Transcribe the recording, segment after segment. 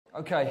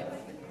Okay,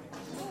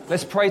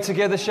 let's pray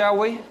together, shall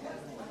we?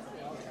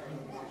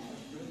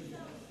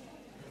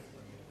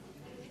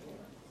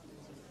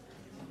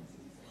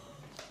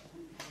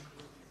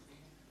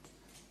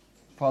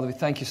 Father, we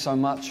thank you so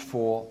much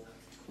for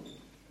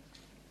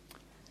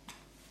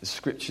the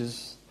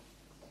Scriptures.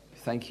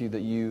 Thank you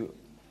that you,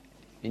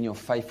 in your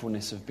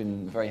faithfulness, have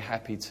been very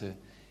happy to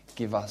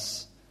give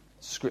us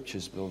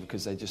Scriptures, Lord,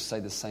 because they just say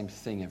the same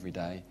thing every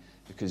day,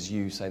 because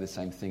you say the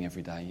same thing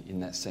every day. In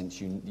that sense,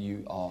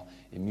 you are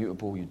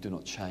immutable, you do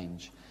not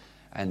change.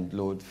 And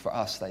Lord, for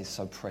us, that is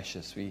so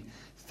precious. We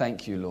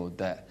thank you, Lord,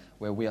 that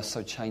where we are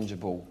so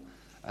changeable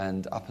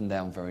and up and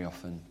down very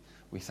often,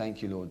 we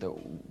thank you, Lord, that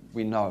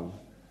we know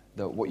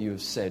that what you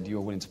have said, you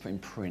are willing to put in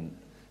print,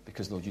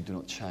 because, Lord, you do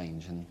not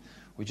change. And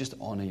we just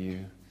honour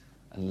you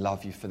and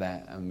love you for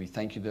that. And we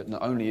thank you that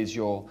not only is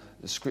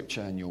the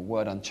Scripture and your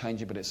word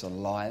unchanging, but it's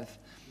alive.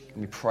 And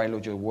we pray,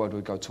 Lord, your word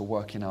would go to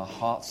work in our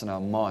hearts and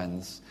our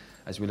minds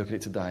as we look at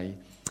it today,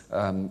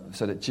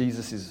 so that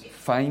Jesus'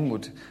 fame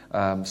would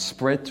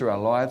spread through our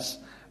lives,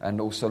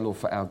 and also, Lord,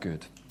 for our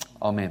good.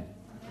 Amen.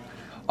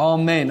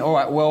 Amen. All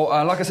right, well,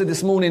 like I said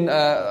this morning,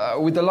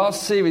 with the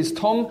last series,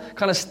 Tom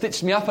kind of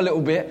stitched me up a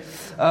little bit,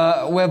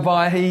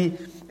 whereby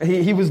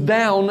he was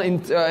down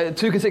in 2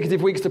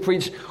 consecutive weeks to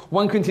preach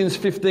 1 Corinthians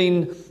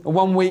 15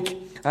 1 week,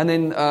 and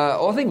then,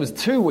 I think it was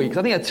 2 weeks.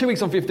 I think he had 2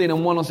 weeks on 15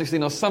 and 1 on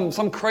 16, or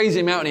some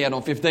crazy amount he had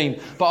on 15.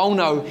 But oh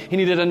no, he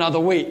needed another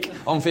week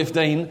on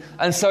 15.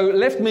 And so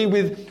left me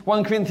with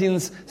 1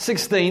 Corinthians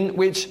 16,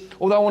 which,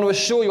 although I want to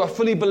assure you, I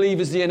fully believe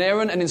is the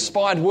inerrant and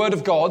inspired Word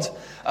of God.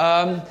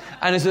 And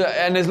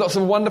there's lots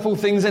of wonderful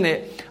things in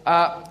it.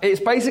 It's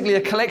basically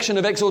a collection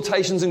of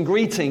exhortations and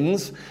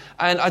greetings.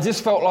 And I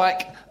just felt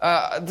like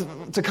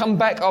to come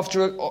back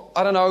after,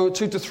 2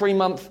 to 3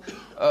 month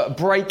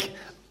break,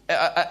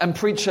 and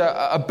preach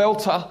a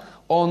belter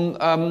on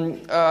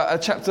a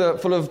chapter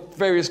full of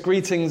various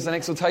greetings and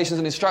exhortations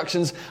and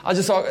instructions. I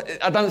just thought,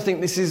 I don't think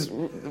this is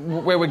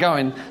where we're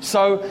going.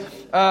 So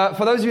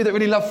for those of you that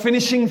really love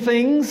finishing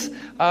things,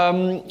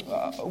 we'll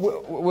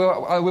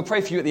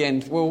pray for you at the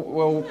end.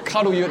 We'll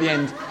cuddle you at the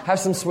end, have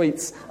some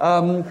sweets.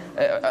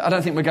 I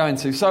don't think we're going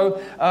to.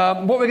 So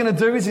what we're going to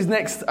do is these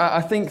next,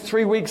 I think,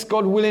 3 weeks,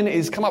 God willing,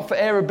 is come up for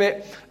air a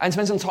bit and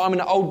spend some time in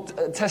the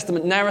Old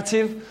Testament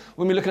narrative.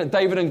 We'll be looking at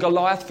David and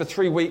Goliath for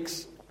 3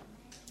 weeks.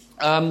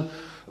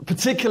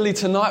 Particularly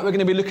tonight, we're going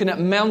to be looking at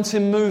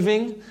mountain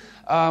moving,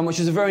 which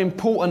is a very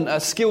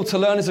important skill to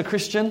learn as a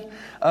Christian.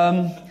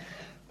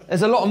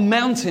 There's a lot of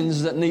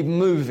mountains that need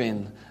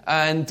moving.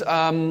 And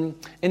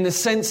in the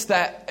sense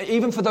that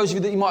even for those of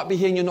you that you might be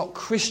here and you're not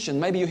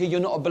Christian, maybe you're here, you're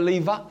not a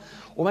believer,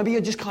 or maybe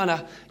you're just kind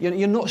of,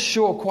 you're not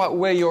sure quite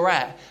where you're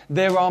at.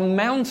 There are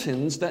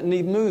mountains that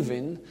need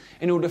moving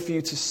in order for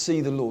you to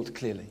see the Lord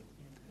clearly.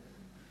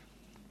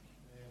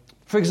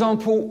 For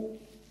example,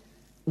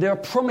 there are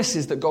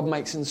promises that God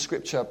makes in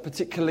Scripture,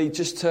 particularly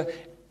just to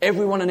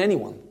everyone and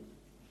anyone.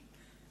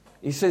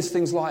 He says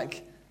things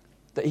like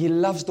that he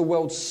loves the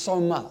world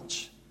so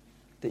much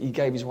that he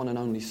gave his one and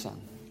only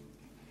Son,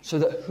 so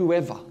that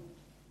whoever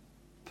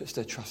puts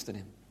their trust in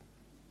him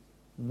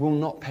will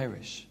not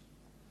perish,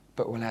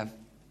 but will have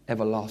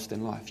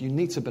everlasting life. You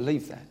need to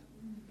believe that.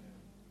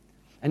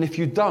 And if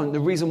you don't, the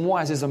reason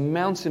why is there's a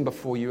mountain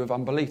before you of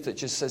unbelief that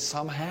just says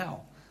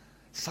somehow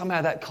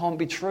that can't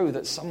be true,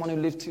 that someone who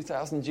lived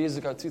 2,000 years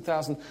ago,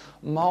 2,000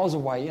 miles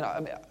away,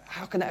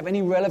 how can that have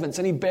any relevance,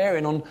 any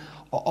bearing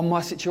on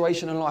my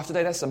situation in life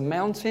today? That's a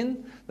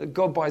mountain that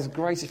God, by his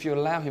grace, if you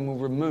allow him, will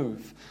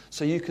remove,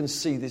 so you can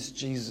see this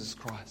Jesus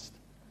Christ,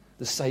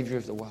 the Saviour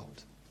of the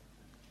world.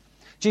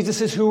 Jesus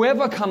says,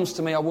 whoever comes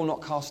to me, I will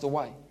not cast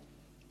away.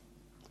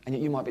 And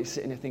yet you might be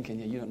sitting there thinking,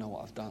 you don't know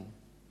what I've done.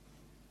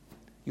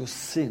 Your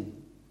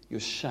sin,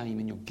 your shame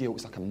and your guilt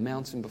is like a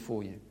mountain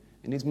before you.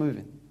 It needs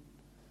moving,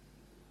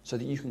 so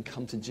that you can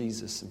come to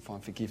Jesus and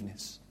find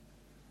forgiveness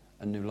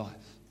and new life.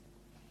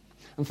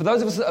 And for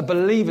those of us that are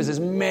believers, there's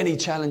many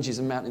challenges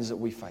and mountains that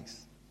we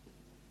face.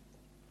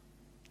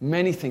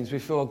 Many things we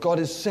feel God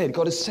has said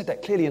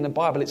that clearly in the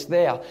Bible, it's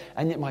there,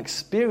 and yet my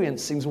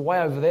experience seems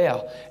way over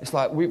there. It's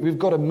like we've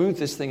got to move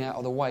this thing out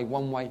of the way,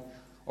 one way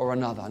or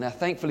another. Now,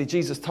 thankfully,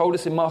 Jesus told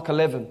us in Mark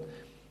 11,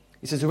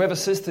 he says, whoever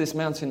says to this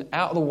mountain,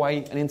 out of the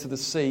way and into the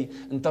sea,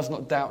 and does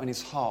not doubt in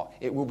his heart,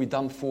 it will be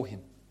done for him.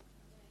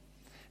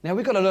 Now,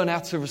 we've got to learn how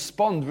to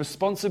respond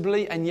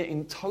responsibly and yet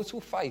in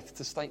total faith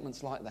to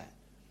statements like that.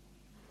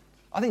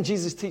 I think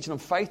Jesus' teaching on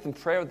faith and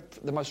prayer are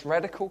the most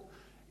radical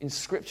in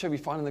Scripture we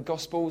find in the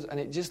Gospels,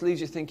 and it just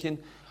leaves you thinking,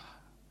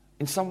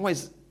 in some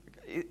ways,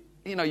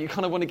 you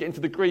kind of want to get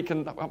into the Greek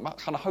and I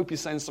kind of hope you're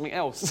saying something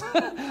else.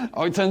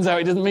 Oh, it turns out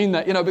he doesn't mean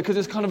that, because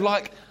it's kind of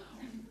like,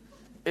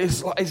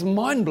 it's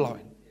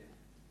mind-blowing.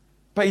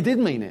 But he did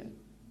mean it.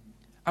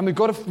 And we've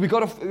got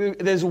to,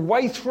 there's a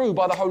way through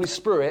by the Holy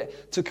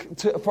Spirit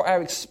for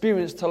our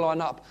experience to line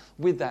up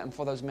with that and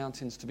for those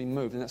mountains to be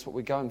moved. And that's what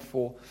we're going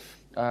for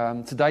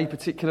today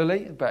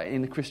particularly, but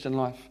in the Christian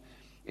life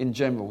in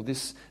general.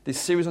 This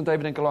series on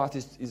David and Goliath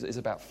is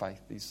about faith,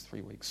 these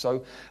 3 weeks.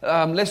 So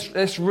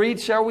let's read,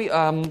 shall we?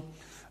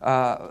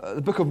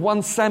 the book of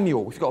 1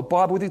 Samuel. If you've got a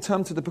Bible with you,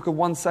 turn to the book of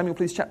 1 Samuel,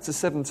 please, chapter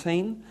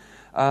 17.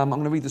 I'm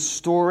going to read the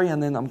story,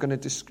 and then I'm going to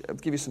just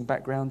give you some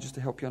background just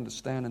to help you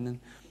understand, and then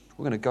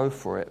we're going to go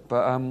for it.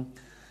 But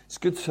it's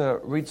good to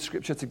read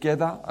Scripture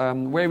together.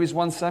 Where is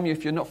 1 Samuel?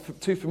 If you're not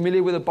too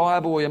familiar with the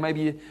Bible, or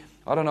maybe,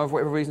 I don't know, for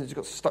whatever reason, it's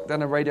got stuck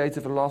down a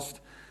radiator for the last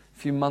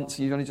few months,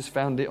 you've only just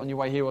found it on your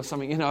way here or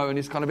something, and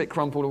it's kind of a bit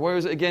crumpled. Where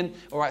is it again?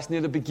 All right, it's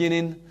near the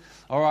beginning.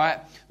 All right,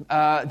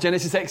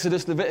 Genesis,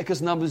 Exodus,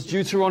 Leviticus, Numbers,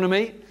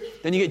 Deuteronomy.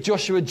 Then you get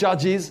Joshua,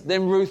 Judges,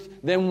 then Ruth,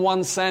 then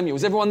 1 Samuel.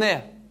 Is everyone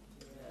there?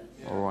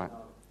 All right.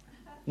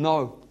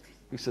 No.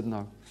 Who said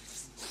no?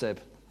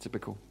 Seb.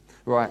 Typical.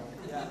 Right.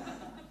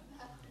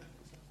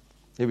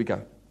 Here we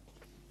go.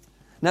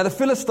 Now the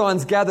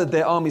Philistines gathered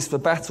their armies for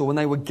battle when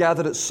they were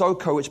gathered at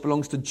Soko, which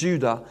belongs to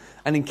Judah,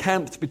 and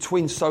encamped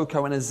between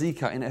Soko and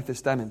Azekah in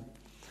Ephes-dammim.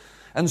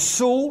 And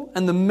Saul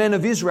and the men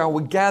of Israel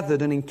were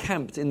gathered and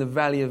encamped in the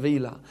valley of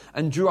Elah,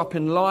 and drew up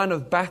in line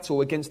of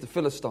battle against the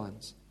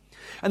Philistines.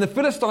 And the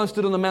Philistines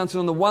stood on the mountain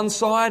on the one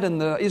side,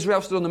 and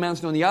Israel stood on the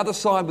mountain on the other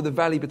side, with the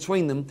valley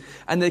between them.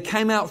 And there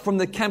came out from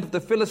the camp of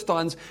the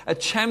Philistines a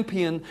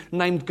champion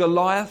named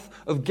Goliath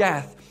of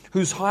Gath,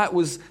 whose height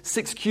was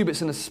 6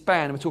 cubits and a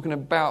span. And we're talking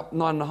about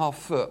 9.5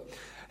 foot.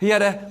 He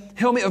had a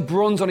helmet of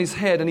bronze on his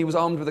head, and he was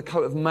armed with a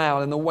coat of mail,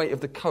 and the weight of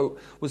the coat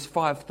was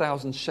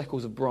 5,000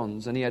 shekels of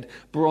bronze. And he had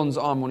bronze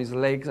armor on his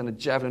legs, and a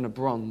javelin of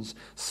bronze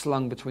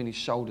slung between his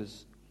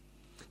shoulders.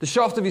 The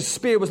shaft of his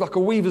spear was like a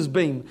weaver's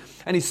beam,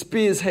 and his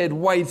spear's head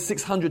weighed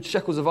 600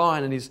 shekels of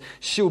iron, and his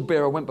shield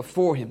bearer went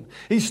before him.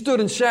 He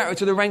stood and shouted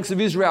to the ranks of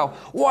Israel,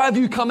 "Why have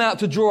you come out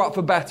to draw up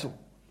for battle?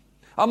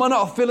 Am I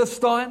not a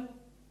Philistine?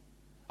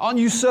 Aren't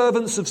you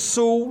servants of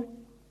Saul?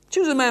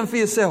 Choose a man for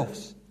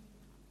yourselves.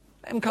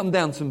 Let him come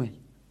down to me.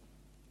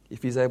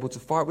 If he's able to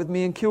fight with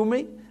me and kill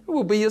me, we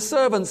will be your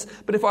servants.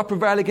 But if I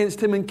prevail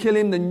against him and kill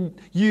him, then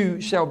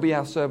you shall be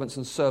our servants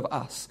and serve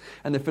us."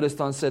 And the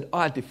Philistines said,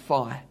 "I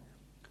defy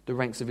the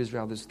ranks of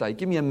Israel this day.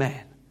 Give me a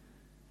man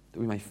that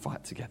we may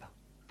fight together."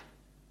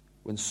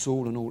 When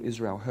Saul and all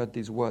Israel heard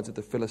these words of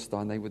the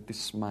Philistine, they were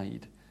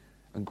dismayed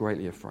and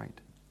greatly afraid.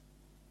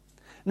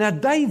 Now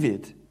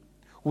David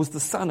was the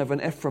son of an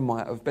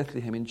Ephraimite of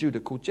Bethlehem in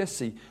Judah called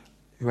Jesse,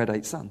 who had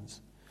 8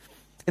 sons.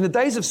 In the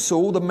days of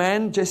Saul, the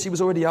man Jesse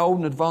was already old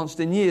and advanced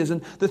in years,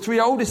 and the 3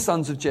 oldest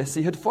sons of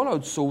Jesse had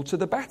followed Saul to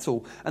the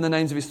battle. And the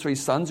names of his 3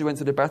 sons who went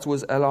to the battle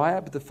was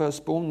Eliab, the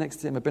firstborn, next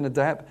to him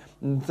Abinadab,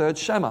 and the third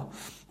Shammah.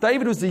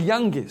 David was the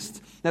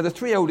youngest. Now the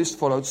 3 oldest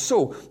followed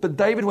Saul, but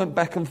David went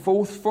back and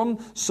forth from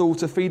Saul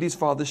to feed his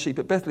father's sheep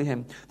at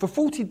Bethlehem. For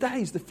 40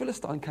 days the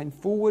Philistine came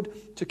forward,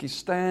 took his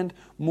stand,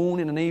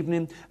 morning and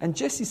evening, and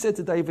Jesse said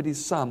to David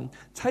his son,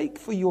 "Take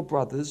for your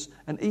brothers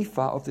an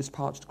ephah of this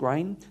parched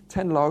grain,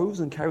 10 loaves,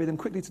 and carry them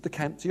quickly to the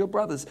camp to your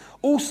brothers.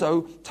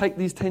 Also take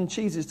these 10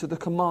 cheeses to the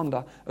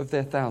commander of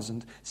their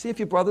 1,000. See if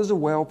your brothers are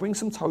well, bring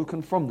some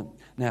token from them."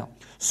 Now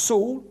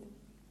Saul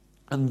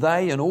and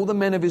they and all the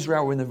men of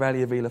Israel were in the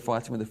valley of Elah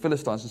fighting with the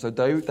Philistines. And so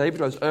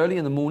David rose early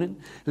in the morning,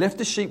 left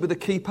the sheep with the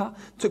keeper,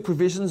 took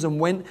provisions, and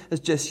went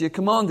as Jesse had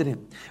commanded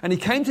him. And he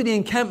came to the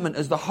encampment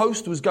as the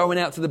host was going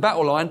out to the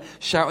battle line,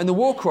 shouting the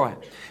war cry.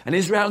 And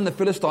Israel and the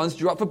Philistines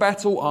drew up for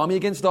battle, army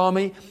against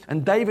army.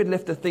 And David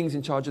left the things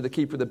in charge of the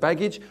keeper of the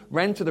baggage,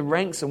 ran to the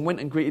ranks, and went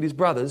and greeted his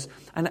brothers.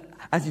 And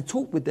as he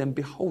talked with them,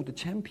 behold, the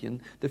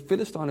champion, the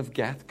Philistine of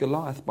Gath,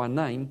 Goliath by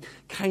name,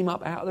 came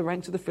up out of the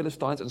ranks of the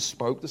Philistines and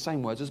spoke the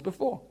same words as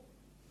before.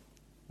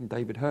 And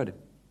David heard him.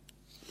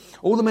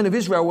 All the men of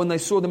Israel, when they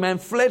saw the man,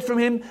 fled from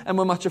him and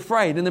were much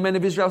afraid. And the men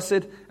of Israel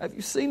said, "Have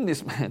you seen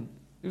this man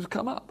who's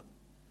come up?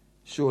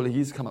 Surely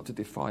he's come up to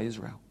defy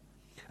Israel.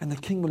 And the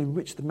king will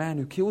enrich the man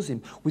who kills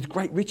him with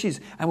great riches,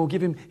 and will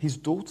give him his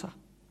daughter,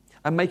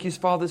 and make his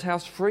father's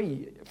house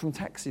free from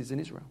taxes in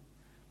Israel."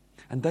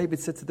 And David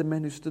said to the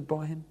men who stood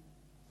by him,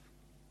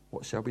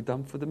 "What shall be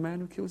done for the man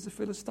who kills the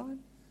Philistine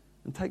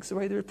and takes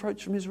away the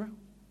reproach from Israel?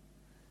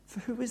 For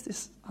who is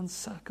this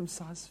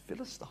uncircumcised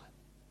Philistine,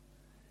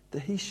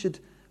 that he should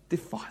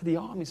defy the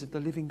armies of the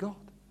living God?"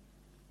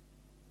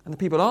 And the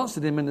people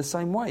answered him in the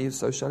same way,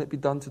 "So shall it be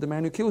done to the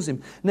man who kills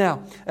him."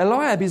 Now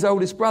Eliab, his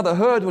oldest brother,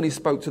 heard when he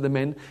spoke to the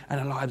men, and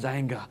Eliab's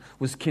anger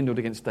was kindled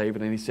against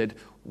David, and he said,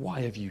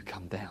 "Why have you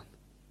come down?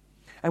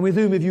 And with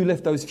whom have you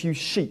left those few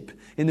sheep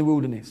in the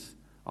wilderness?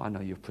 I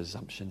know your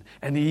presumption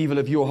and the evil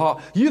of your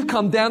heart. You've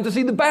come down to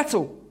see the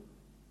battle."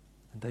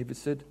 And David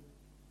said,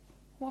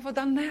 "What have I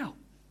done now?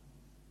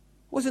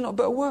 Was it not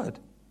but a word?"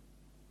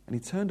 And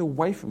he turned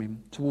away from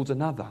him towards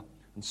another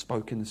and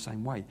spoke in the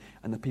same way.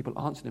 And the people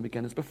answered him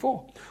again as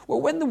before.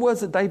 Well, when the words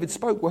that David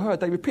spoke were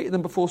heard, they repeated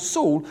them before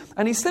Saul,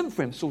 and he sent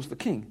for him. Saul's the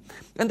king.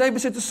 And David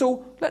said to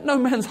Saul, "Let no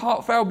man's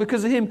heart fail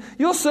because of him.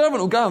 Your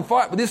servant will go and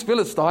fight with this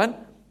Philistine."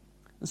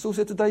 And Saul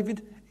said to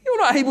David, "You're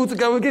not able to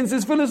go against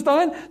this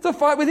Philistine to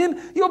fight with him.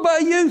 You're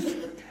but a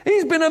youth.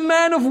 He's been a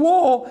man of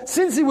war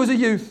since he was a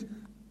youth."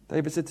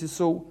 David said to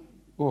Saul,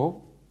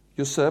 "Well,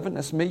 your servant,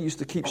 that's me, used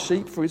to keep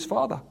sheep for his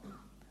father.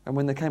 And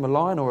when there came a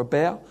lion or a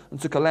bear and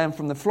took a lamb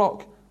from the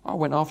flock, I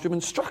went after him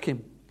and struck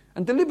him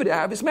and delivered it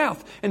out of its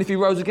mouth. And if he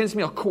rose against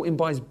me, I caught him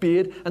by his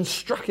beard and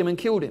struck him and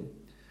killed him.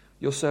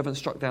 Your servant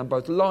struck down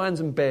both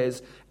lions and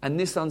bears, and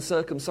this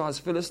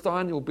uncircumcised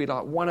Philistine will be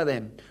like one of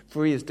them,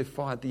 for he has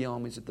defied the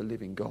armies of the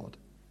living God."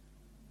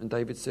 And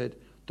David said,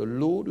 "The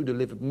Lord who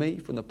delivered me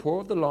from the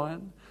paw of the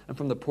lion and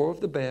from the paw of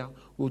the bear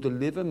will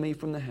deliver me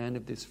from the hand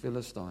of this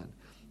Philistine."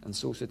 And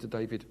Saul said to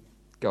David,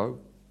 "Go,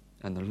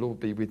 and the Lord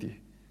be with you."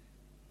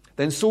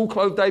 Then Saul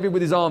clothed David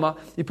with his armour.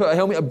 He put a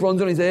helmet of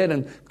bronze on his head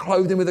and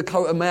clothed him with a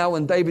coat of mail.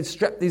 And David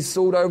strapped his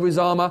sword over his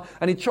armour.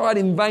 And he tried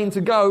in vain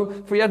to go,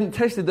 for he hadn't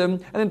tested them.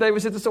 And then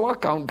David said to Saul, "I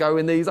can't go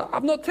in these.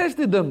 I've not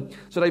tested them."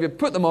 So David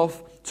put them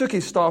off, took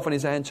his staff in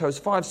his hand, chose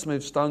 5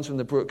 smooth stones from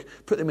the brook,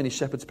 put them in his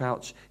shepherd's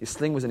pouch. His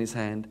sling was in his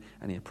hand,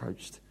 and he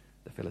approached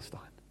the Philistine.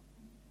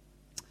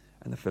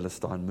 And the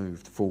Philistine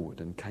moved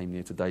forward and came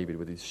near to David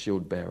with his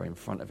shield bearer in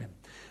front of him.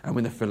 And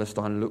when the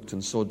Philistine looked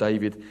and saw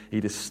David, he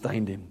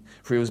disdained him,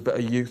 for he was but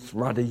a youth,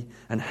 ruddy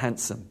and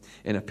handsome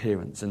in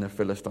appearance. And the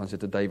Philistine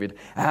said to David,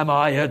 "Am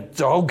I a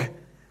dog?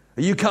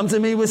 Are you come to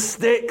me with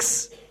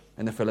sticks?"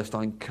 And the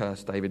Philistine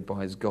cursed David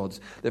by his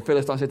gods. The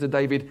Philistine said to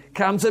David,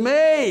 "Come to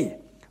me.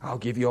 I'll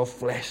give your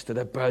flesh to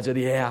the birds of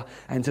the air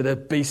and to the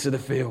beasts of the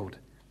field."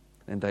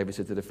 Then David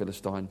said to the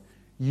Philistine,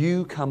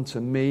 "You come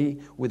to me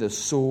with a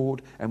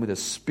sword and with a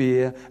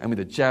spear and with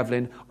a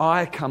javelin.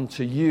 I come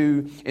to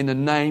you in the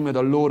name of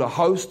the Lord of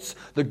hosts,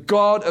 the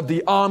God of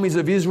the armies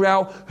of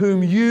Israel,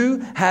 whom you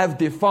have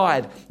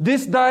defied.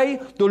 This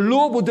day the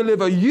Lord will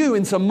deliver you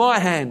into my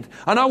hand,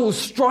 and I will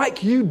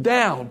strike you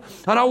down,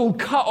 and I will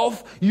cut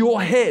off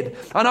your head,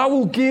 and I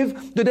will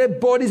give the dead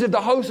bodies of the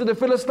host of the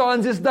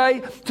Philistines this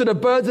day to the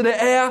birds of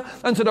the air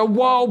and to the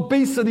wild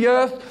beasts of the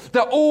earth,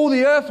 that all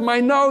the earth may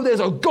know there's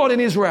a God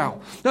in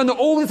Israel, and that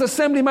all this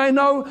assembly may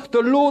know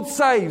the Lord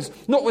saves,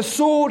 not with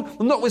sword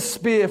and not with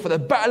spear, for the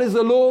battle is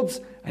the Lord's,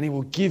 and he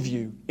will give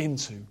you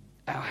into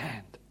our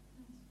hand."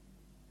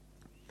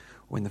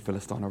 When the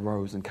Philistine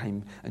arose and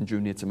came and drew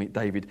near to meet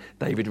David,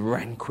 David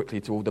ran quickly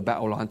toward the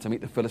battle line to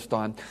meet the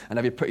Philistine. And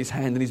David put his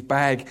hand in his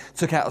bag,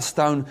 took out a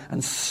stone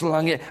and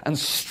slung it and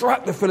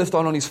struck the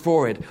Philistine on his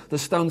forehead. The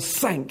stone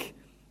sank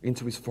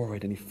into his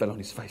forehead and he fell on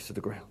his face to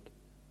the ground.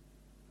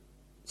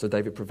 So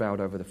David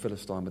prevailed over the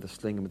Philistine with a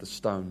sling and with a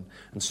stone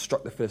and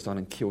struck the Philistine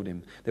and killed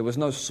him. There was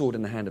no sword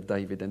in the hand of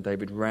David. And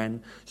David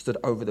ran, stood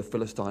over the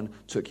Philistine,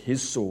 took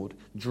his sword,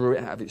 drew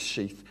it out of its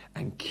sheath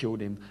and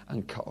killed him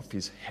and cut off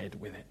his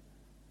head with it.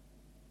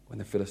 When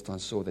the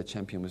Philistines saw their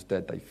champion was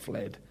dead, they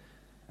fled.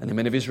 And the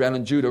men of Israel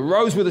and Judah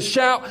rose with a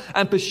shout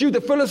and pursued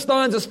the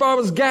Philistines as far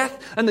as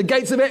Gath and the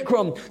gates of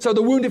Ekron. So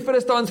the wounded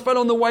Philistines fell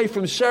on the way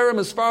from Sherem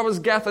as far as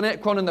Gath and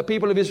Ekron, and the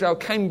people of Israel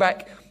came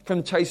back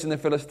from chasing the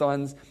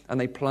Philistines, and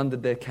they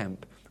plundered their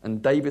camp.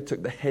 And David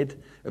took the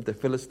head of the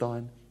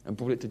Philistine and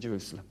brought it to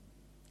Jerusalem.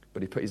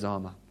 But he put his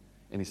armour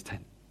in his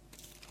tent.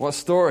 What a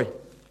story.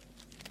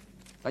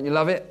 Don't you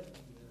love it?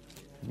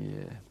 Yeah.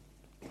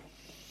 I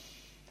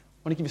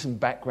want to give you some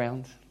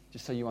background,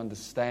 just so you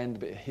understand a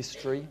bit of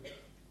history.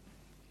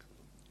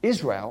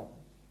 Israel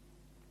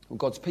were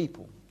God's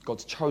people,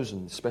 God's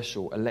chosen,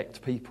 special,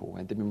 elect people,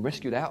 and they'd been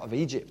rescued out of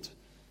Egypt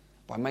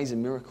by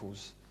amazing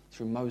miracles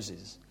through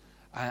Moses.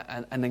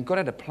 And then God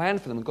had a plan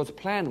for them, and God's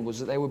plan was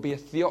that they would be a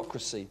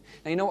theocracy.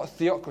 Now, you know what a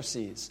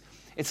theocracy is?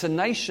 It's a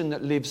nation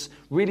that lives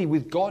really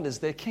with God as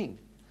their king.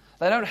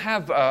 They don't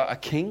have a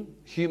king,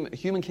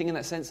 human king in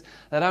that sense.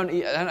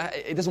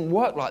 It doesn't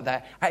work like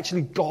that.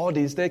 Actually, God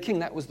is their king.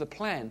 That was the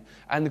plan.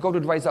 And God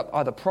would raise up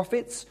either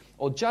prophets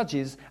or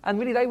judges, and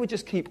really they would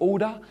just keep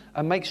order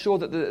and make sure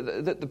that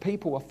the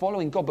people were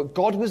following God. But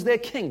God was their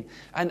king.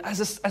 And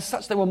as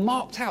such, they were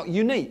marked out,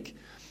 unique.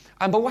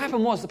 But what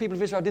happened was the people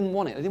of Israel didn't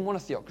want it. They didn't want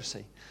a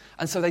theocracy.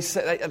 And so they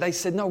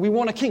said, no, we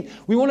want a king.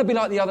 We want to be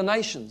like the other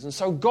nations. And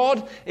so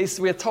God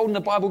we are told in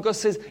the Bible, God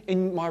says,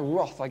 in my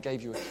wrath I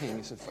gave you a king.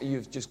 He said,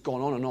 you've just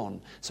gone on and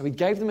on. So he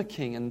gave them a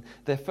king, and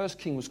their first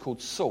king was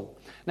called Saul.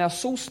 Now,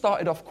 Saul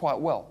started off quite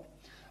well.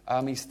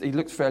 He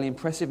looked fairly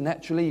impressive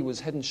naturally. He was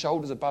head and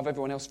shoulders above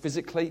everyone else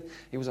physically.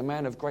 He was a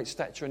man of great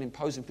stature and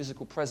imposing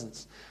physical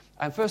presence.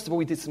 And first of all,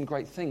 he did some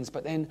great things,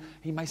 but then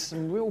he made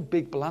some real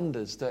big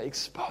blunders that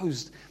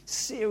exposed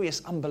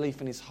serious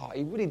unbelief in his heart.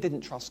 He really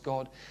didn't trust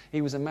God.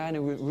 He was a man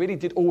who really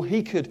did all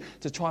he could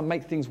to try and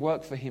make things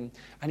work for him.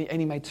 And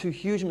he made 2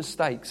 huge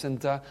mistakes.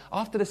 And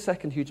after the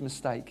second huge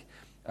mistake,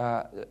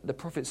 the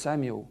prophet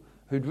Samuel,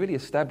 who'd really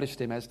established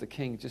him as the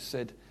king, just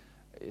said,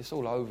 it's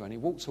all over. And he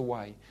walks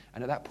away.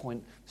 And at that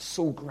point,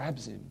 Saul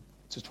grabs him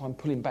to try and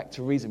pull him back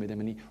to reason with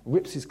him. And he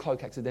rips his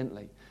cloak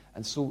accidentally.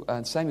 And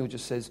Samuel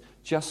just says,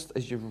 just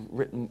as you've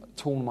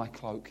torn my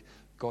cloak,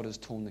 God has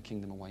torn the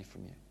kingdom away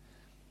from you.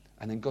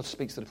 And then God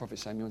speaks to the prophet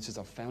Samuel and says,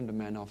 I've found a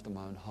man after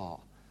my own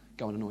heart.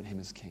 Go and anoint him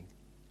as king.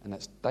 And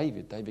that's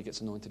David. David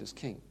gets anointed as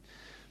king.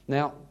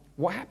 Now,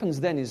 what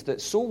happens then is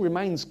that Saul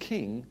remains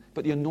king,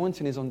 but the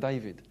anointing is on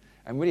David.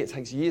 And really it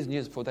takes years and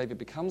years before David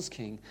becomes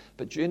king.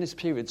 But during this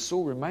period,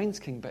 Saul remains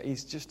king, but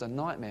he's just a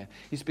nightmare.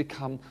 He's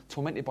become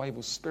tormented by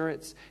evil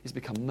spirits. He's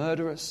become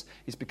murderous.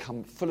 He's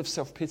become full of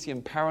self-pity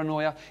and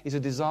paranoia. He's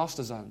a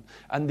disaster zone.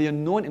 And the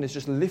anointing is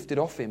just lifted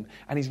off him.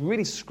 And he's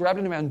really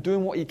scrabbling around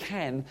doing what he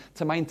can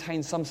to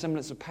maintain some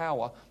semblance of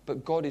power.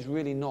 But God is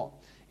really not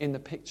in the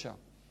picture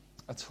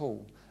at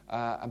all.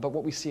 But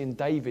what we see in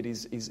David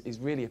is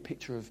really a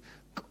picture of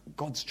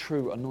God's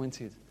true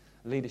anointed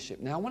leadership.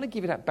 Now, I want to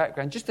give you that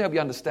background just to help you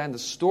understand the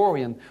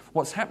story and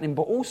what's happening,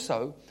 but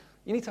also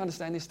you need to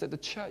understand this, that the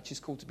church is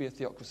called to be a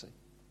theocracy.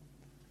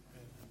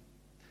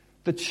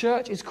 The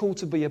church is called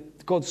to be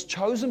God's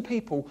chosen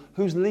people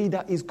whose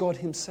leader is God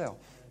himself.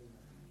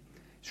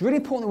 It's really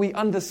important that we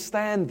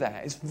understand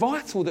that. It's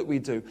vital that we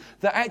do.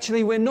 That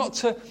actually we're not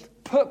to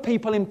put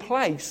people in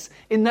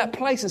that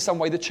place in some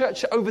way. The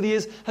church over the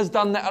years has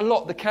done that a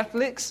lot. The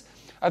Catholics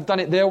have done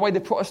it their way, the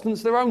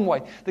Protestants their own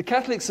way. The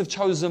Catholics have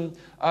chosen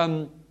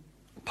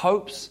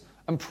popes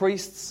and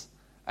priests,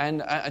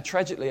 and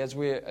tragically, as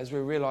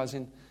we're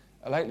realising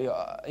lately,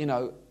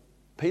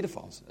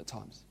 paedophiles at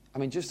times. I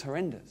mean, just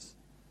horrendous.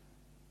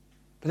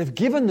 But they've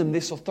given them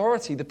this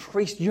authority. The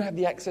priest, you have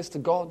the access to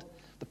God.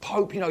 The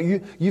Pope,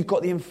 you've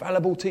got the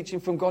infallible teaching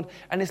from God.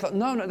 And it's like,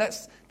 no,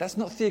 that's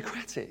not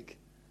theocratic.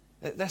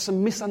 That's a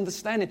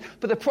misunderstanding.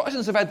 But the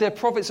Protestants have had their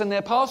prophets and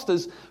their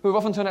pastors who have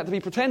often turned out to be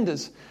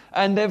pretenders.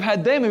 And they've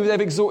had them who they've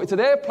exalted to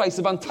their place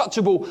of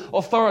untouchable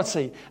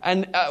authority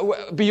and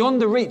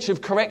beyond the reach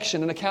of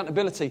correction and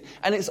accountability.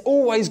 And it's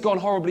always gone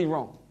horribly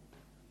wrong.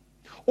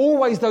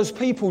 Always those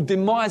people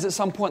demise at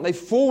some point. They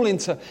fall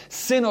into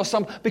sin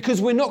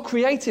because we're not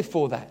created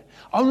for that.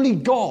 Only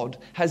God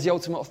has the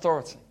ultimate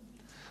authority.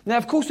 Now,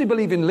 of course, we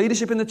believe in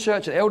leadership in the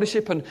church, and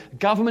eldership and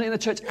government in the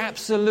church,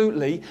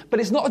 absolutely.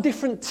 But it's not a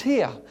different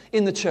tier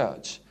in the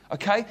church,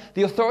 okay?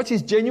 The authority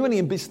is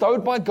genuinely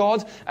bestowed by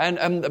God,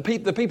 and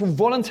the people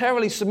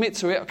voluntarily submit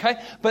to it, okay?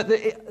 But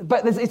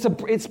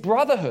it's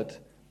brotherhood.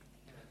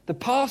 The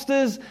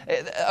pastors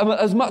are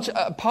as much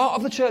a part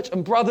of the church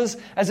and brothers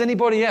as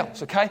anybody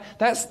else, okay?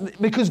 That's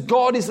because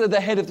God is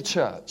the head of the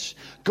church.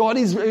 God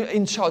is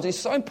in charge. It's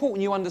so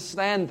important you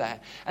understand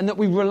that and that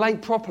we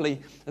relate properly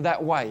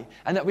that way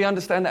and that we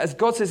understand that, as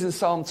God says in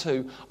Psalm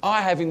 2,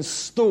 I have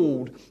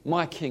installed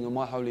my king on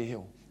my holy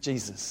hill,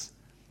 Jesus.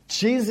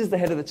 Jesus is the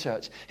head of the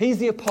church. He's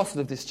the apostle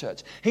of this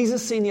church. He's the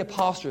senior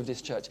pastor of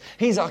this church.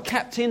 He's our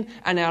captain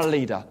and our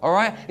leader, all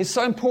right? It's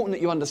so important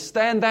that you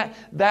understand that.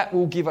 That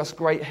will give us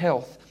great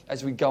health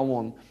as we go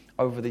on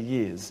over the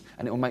years,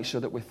 and it will make sure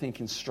that we're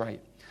thinking straight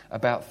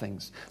about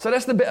things. So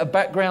that's the bit of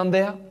background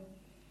there.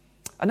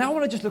 And now I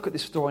want to just look at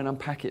this story and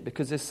unpack it,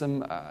 because there's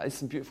some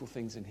beautiful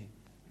things in here.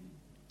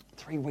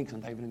 3 weeks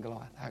on David and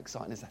Goliath. How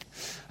exciting is that?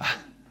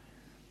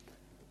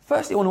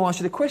 Firstly, I want to ask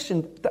you the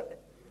question that,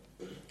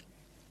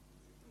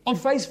 on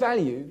face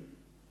value,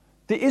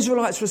 the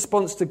Israelites'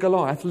 response to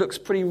Goliath looks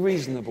pretty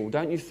reasonable,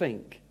 don't you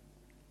think?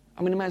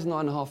 I mean, the man's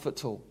 9.5 foot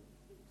tall.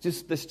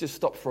 Let's just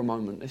stop for a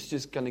moment. Let's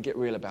just going to get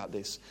real about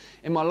this.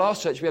 In my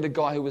last church, we had a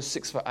guy who was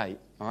 6'8",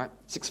 all right?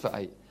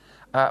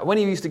 6'8". When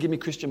he used to give me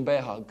Christian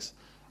bear hugs,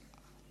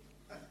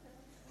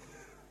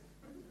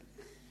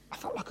 I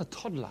felt like a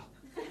toddler.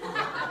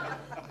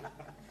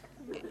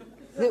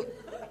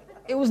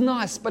 It was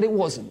nice, but it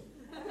wasn't.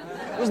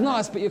 It was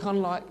nice, but you're kind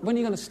of like, when are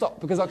you going to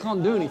stop? Because I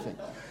can't do anything.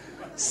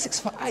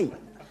 6'8".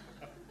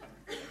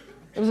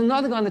 There was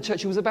another guy in the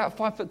church who was about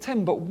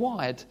 5'10", but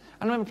wide.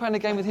 And I remember playing a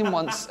game with him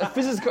once, a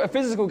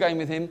physical game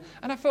with him,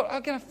 and I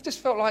just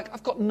felt like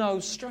I've got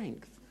no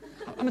strength.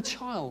 I'm a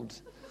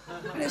child.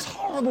 And it's a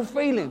horrible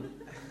feeling,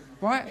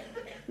 right?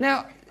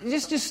 Now,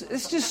 let's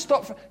just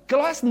stop.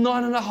 Goliath's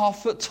 9.5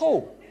 foot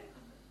tall.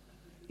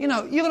 You're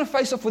going to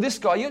face off with this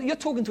guy. You're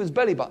talking to his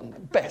belly button,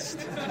 at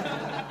best.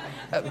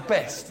 At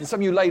best. And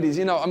some of you ladies,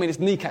 it's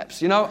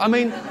kneecaps,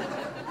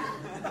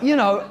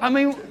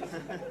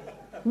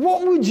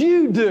 what would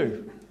you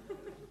do?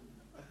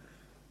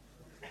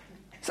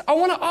 So I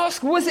want to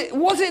ask, was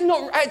it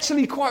not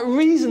actually quite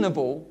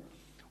reasonable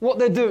what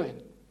they're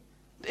doing?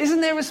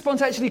 Isn't their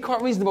response actually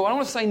quite reasonable? I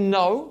want to say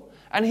no,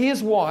 and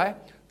here's why.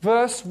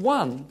 Verse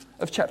 1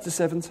 of chapter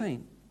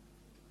 17.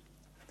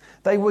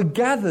 They were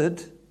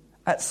gathered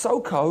at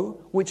Soko,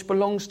 which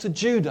belongs to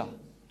Judah.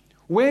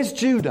 Where's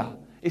Judah?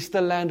 It's the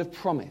land of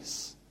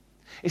promise.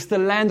 It's the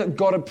land that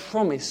God had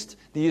promised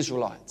the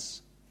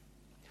Israelites.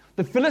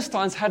 The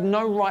Philistines had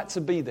no right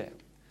to be there.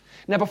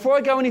 Now, before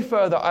I go any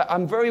further,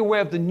 I'm very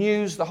aware of the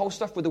news, the whole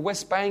stuff with the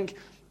West Bank,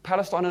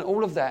 Palestine and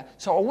all of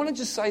that. So I want to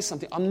just say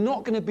something. I'm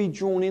not going to be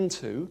drawn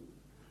into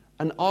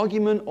an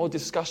argument or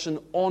discussion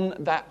on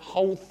that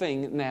whole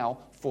thing now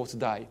for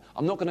today.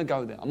 I'm not going to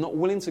go there. I'm not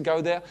willing to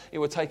go there. It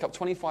would take up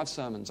 25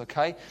 sermons,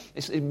 okay?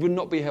 It would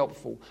not be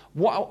helpful.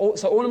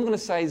 So all I'm going to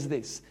say is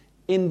this.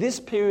 In this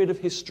period of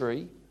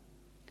history,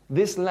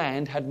 this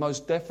land had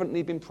most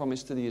definitely been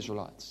promised to the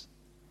Israelites.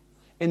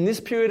 In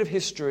this period of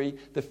history,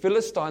 the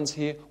Philistines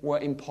here were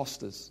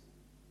imposters.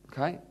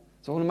 Okay?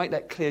 So I want to make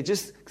that clear,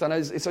 just because I know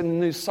it's in the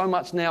news so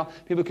much now,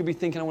 people could be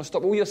thinking, I want to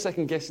stop all your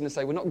second guessing and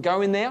say, we're not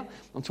going there.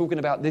 I'm talking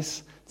about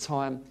this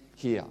time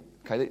here.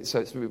 Okay, so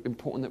it's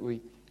important that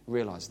we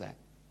realise that.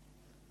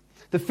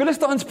 The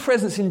Philistines'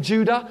 presence in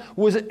Judah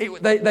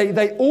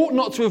they ought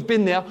not to have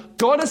been there.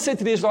 God has said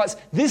to the Israelites,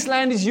 this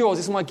land is yours,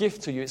 it's my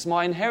gift to you, it's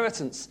my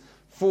inheritance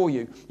for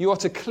you. You are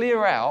to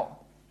clear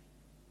out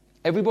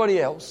everybody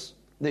else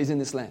that is in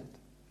this land.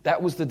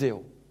 That was the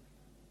deal.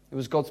 It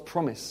was God's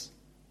promise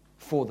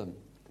for them.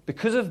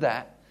 Because of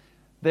that,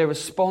 their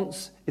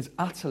response is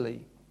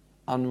utterly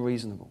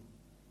unreasonable.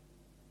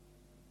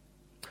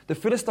 The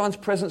Philistines'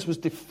 presence was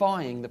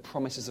defying the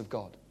promises of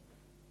God.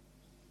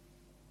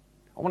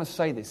 I want to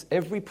say this.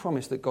 Every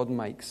promise that God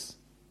makes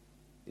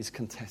is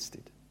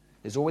contested.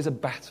 There's always a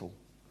battle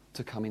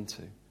to come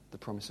into the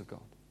promise of God.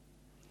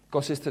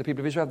 God says to the people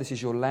of Israel, this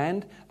is your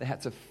land. They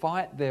had to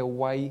fight their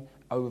way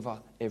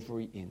over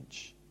every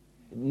inch.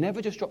 It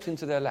never just drops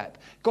into their lap.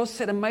 God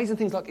said amazing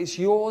things like, it's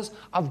yours,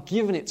 I've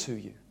given it to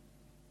you.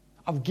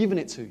 I've given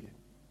it to you.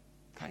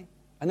 Okay?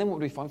 And then what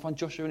do we find? We find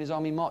Joshua and his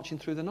army marching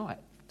through the night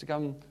to go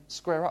and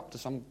square up to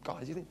some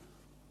guys. You think,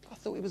 I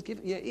thought it was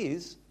given. Yeah, it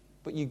is.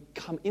 But you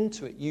come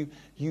into it. You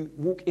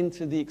walk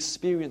into the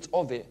experience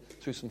of it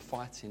through some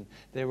fighting.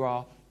 There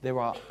are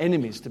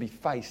enemies to be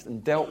faced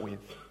and dealt with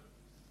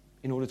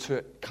in order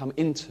to come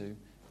into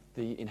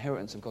the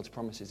inheritance of God's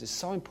promises. It's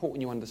so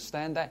important you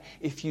understand that.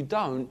 If you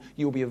don't,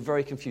 you'll be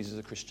very confused as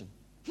a Christian.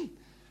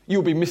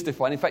 You'll be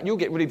mystified. In fact, you'll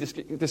get really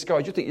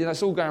discouraged. You'll think,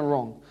 it's all going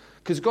wrong.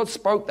 Because God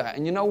spoke that,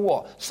 and you know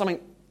what? Something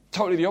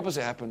totally the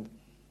opposite happened.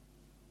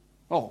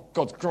 Oh,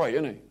 God's great,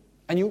 isn't he?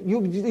 And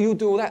you'll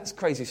do all that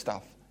crazy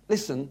stuff.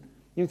 Listen,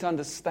 you need to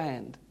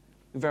understand,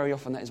 very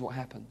often that is what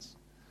happens.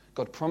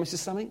 God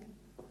promises something,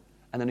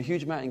 and then a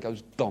huge mountain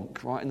goes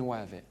donk right in the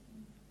way of it.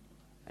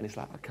 And it's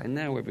like, okay,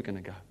 now where are we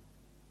going to go?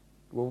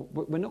 Well,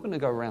 we're not going to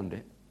go around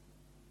it.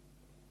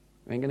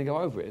 We ain't going to go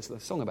over it. There's a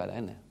song about that,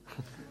 isn't there?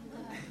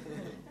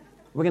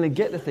 We're going to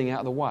get the thing out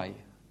of the way.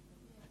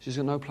 She's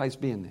got no place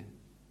being there.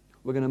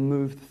 We're going to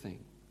move the thing.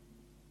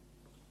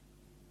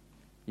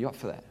 You up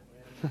for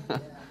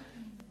that?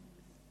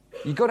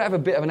 You've got to have a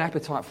bit of an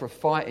appetite for a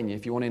fight in you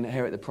if you want to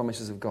inherit the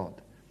promises of God.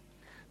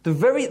 The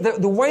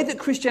way that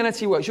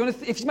Christianity works,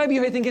 if maybe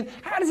you're here thinking,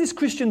 how does this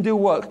Christian deal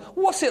work?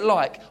 What's it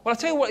like? Well, I'll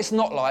tell you what it's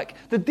not like.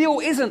 The deal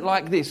isn't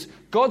like this.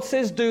 God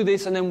says do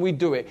this and then we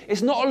do it.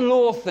 It's not a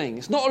law thing.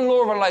 It's not a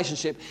law of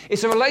relationship.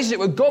 It's a relationship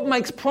where God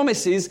makes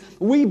promises,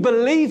 we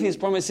believe his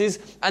promises,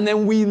 and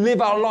then we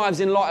live our lives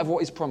in light of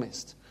what is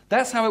promised.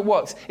 That's how it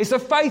works. It's a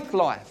faith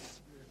life.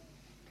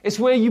 It's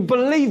where you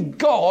believe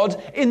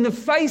God in the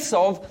face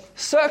of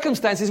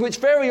circumstances which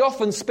very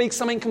often speak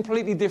something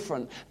completely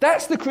different.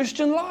 That's the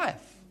Christian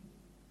life.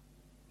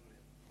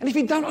 And if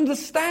you don't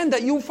understand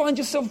that, you'll find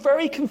yourself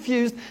very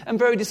confused and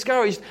very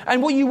discouraged.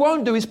 And what you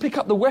won't do is pick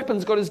up the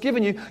weapons God has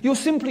given you. You'll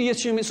simply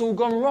assume it's all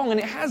gone wrong, and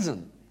it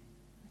hasn't.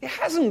 It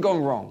hasn't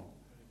gone wrong.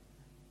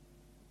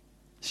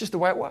 It's just the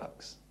way it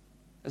works.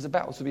 There's a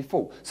battle to be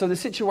fought. So the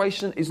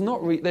situation is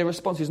not, their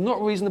response is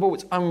not reasonable,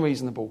 it's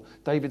unreasonable.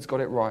 David's got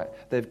it right,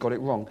 they've got it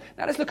wrong.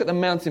 Now let's look at the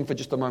mountain for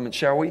just a moment,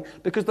 shall we?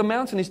 Because the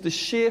mountain is the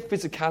sheer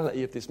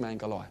physicality of this man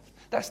Goliath.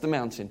 That's the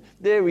mountain.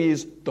 There he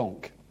is,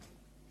 donk.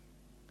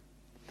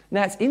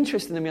 Now it's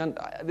interesting to me,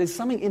 there's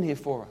something in here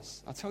for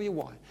us. I'll tell you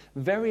why.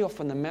 Very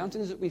often the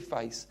mountains that we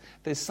face,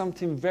 there's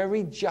something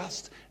very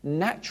just,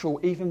 natural,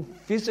 even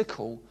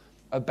physical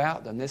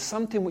about them. There's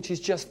something which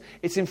is just,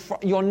 it's in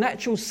front, your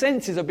natural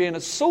senses are being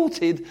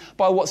assaulted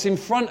by what's in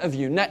front of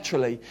you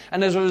naturally.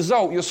 And as a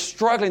result, you're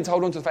struggling to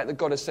hold on to the fact that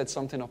God has said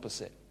something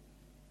opposite.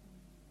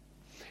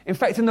 In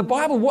fact, in the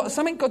Bible,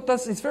 something God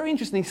does is very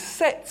interesting. He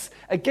sets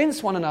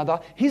against one another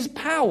his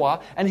power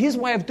and his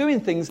way of doing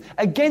things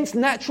against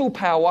natural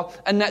power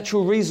and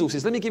natural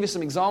resources. Let me give you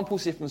some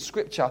examples here from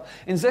Scripture.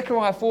 In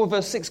Zechariah 4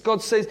 verse 6,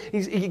 God says,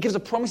 he gives a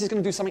promise he's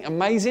going to do something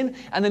amazing.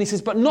 And then he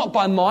says, but not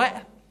by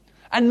might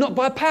and not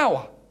by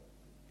power,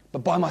 but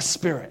by my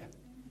Spirit.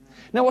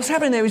 Now what's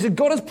happening there is that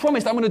God has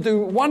promised I'm going to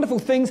do wonderful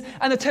things,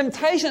 and the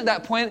temptation at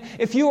that point,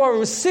 if you are a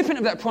recipient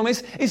of that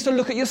promise, is to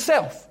look at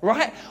yourself,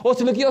 right? Or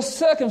to look at your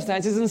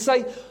circumstances and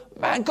say,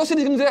 man, God said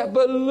he's going to do that,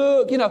 but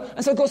look,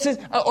 And so God says,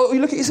 or you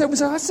look at yourself and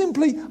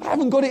say, I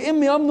haven't got it in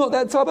me, I'm not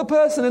that type of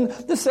person, and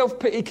the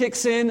self-pity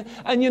kicks in,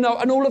 and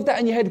and all of that,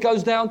 and your head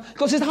goes down.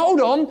 God says,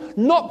 hold on,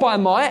 not by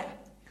might,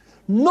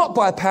 not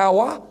by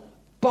power,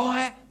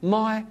 by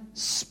my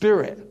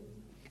Spirit.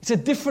 It's a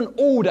different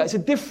order. It's a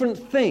different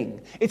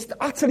thing. It's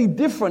utterly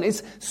different.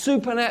 It's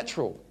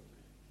supernatural.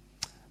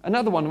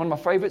 Another one of my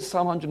favorites,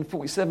 Psalm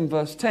 147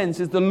 verse 10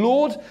 says, the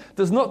Lord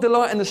does not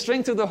delight in the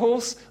strength of the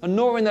horse and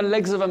nor in the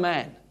legs of a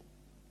man.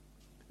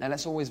 Now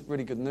that's always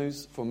really good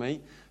news for me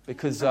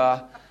because me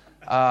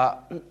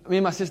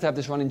and my sister have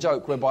this running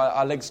joke whereby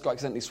our legs got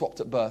accidentally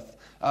swapped at birth.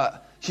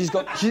 She's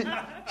got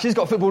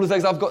footballer's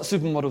legs, I've got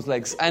supermodel's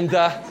legs. And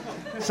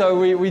so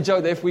we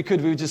joke that if we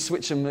could, we would just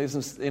switch them,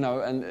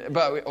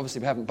 but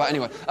obviously we haven't. But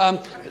anyway,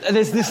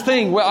 there's this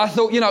thing where I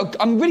thought,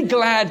 I'm really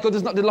glad God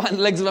does not delight in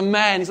the legs of a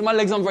man. He said, my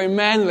legs aren't very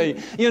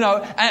manly,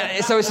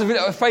 and so it's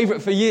a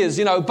favourite for years,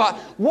 But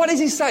what does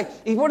he say?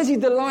 What does he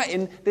delight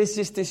in? There's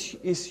just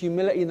this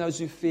humility in those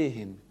who fear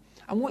him.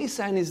 And what he's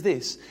saying is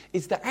this,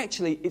 is that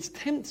actually it's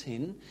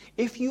tempting,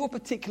 if you're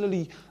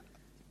particularly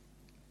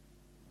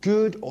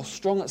good or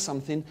strong at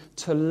something,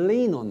 to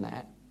lean on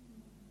that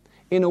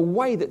in a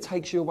way that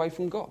takes you away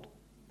from God.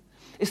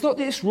 It's not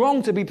that it's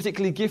wrong to be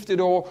particularly gifted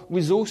or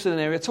resourced in an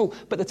area at all,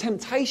 but the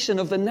temptation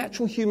of the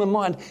natural human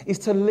mind is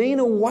to lean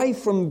away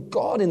from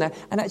God in that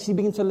and actually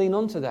begin to lean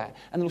onto that.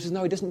 And the Lord says,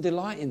 no, he doesn't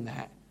delight in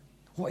that.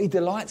 What he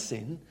delights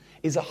in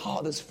is a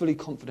heart that's fully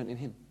confident in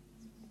him.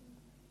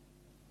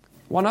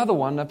 One other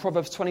one,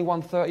 Proverbs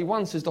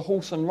 21:31 says the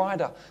horse and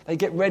rider, they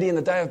get ready in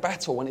the day of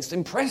battle, and it's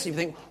impressive. You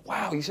think,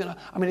 wow,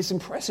 it's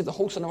impressive, the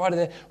horse and the rider,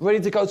 they're ready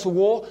to go to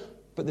war,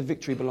 but the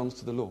victory belongs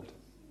to the Lord.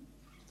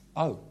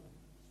 Oh,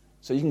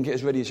 so you can get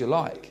as ready as you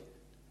like.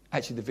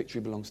 Actually, the victory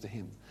belongs to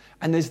him.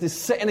 And there's this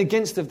setting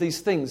against of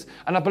these things,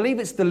 and I believe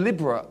it's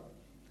deliberate,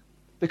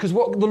 because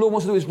what the Lord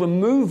wants to do is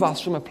remove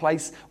us from a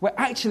place where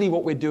actually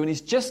what we're doing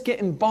is just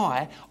getting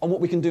by on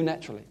what we can do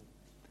naturally.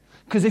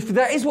 Because if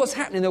that is what's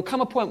happening, there'll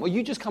come a point where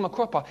you just come a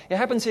cropper. It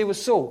happens here with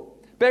Saul.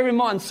 Bear in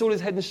mind, Saul is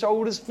head and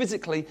shoulders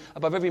physically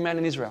above every man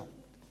in Israel.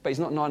 But he's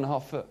not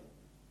 9.5 foot.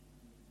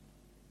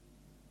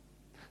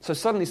 So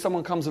suddenly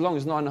someone comes along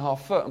who's 9.5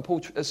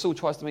 foot, and Saul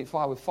tries to meet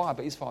fire with fire,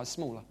 but his fire is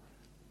smaller.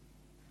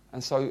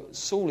 And so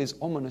Saul is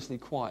ominously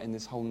quiet in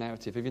this whole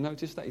narrative. Have you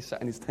noticed that? He's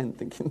sat in his tent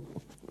thinking...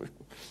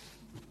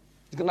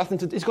 He's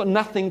got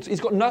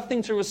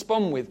nothing to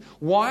respond with.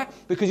 Why?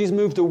 Because he's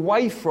moved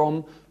away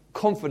from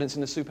confidence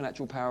in the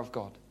supernatural power of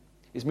God.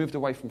 He's moved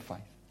away from faith.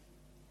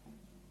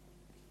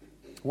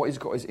 What he's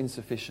got is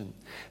insufficient.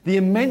 The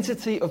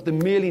immensity of the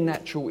merely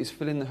natural is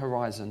filling the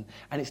horizon,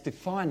 and it's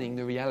defining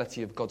the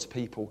reality of God's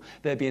people.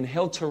 They're being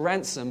held to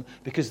ransom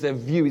because their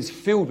view is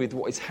filled with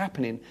what is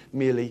happening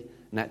merely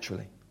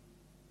naturally.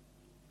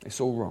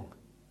 It's all wrong.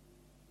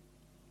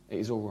 It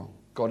is all wrong.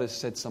 God has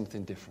said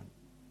something different.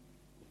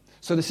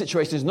 So the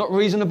situation is not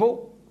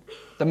reasonable.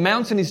 The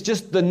mountain is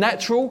just the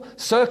natural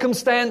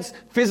circumstance,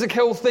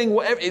 physical thing,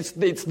 whatever.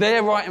 It's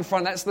there right in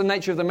front. That's the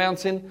nature of the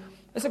mountain.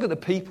 Let's look at the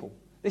people.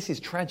 This is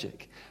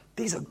tragic.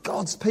 These are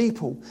God's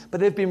people, but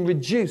they've been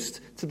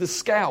reduced to the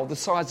scale, the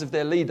size of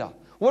their leader.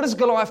 What does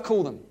Goliath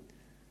call them?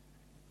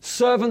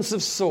 Servants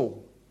of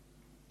Saul.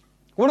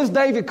 What does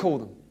David call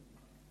them?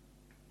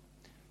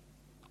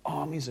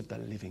 Armies of the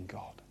living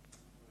God.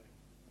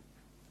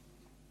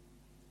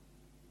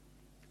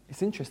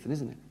 It's interesting,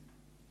 isn't it?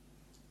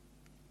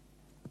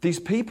 These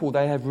people,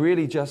 they've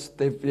really just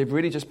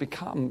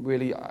become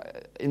really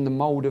in the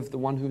mould of the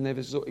one whom they've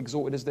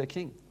exalted as their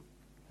king.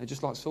 They're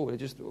just like Saul.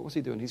 What's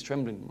he doing? He's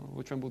trembling.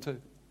 We'll tremble too.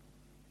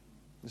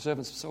 The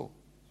servants of Saul.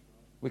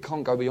 We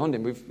can't go beyond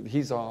him.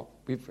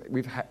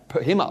 We've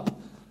put him up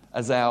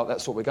as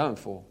that's what we're going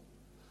for.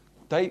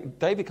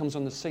 David comes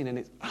on the scene and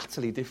it's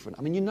utterly different.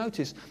 I mean, you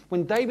notice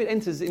when David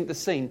enters into the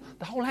scene,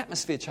 the whole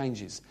atmosphere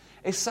changes.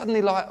 It's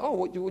suddenly like, oh,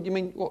 what do you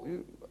mean? What?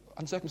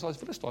 Uncircumcised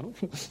Philistine?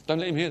 Don't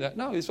let him hear that.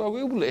 No,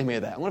 we'll let him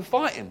hear that. I'm going to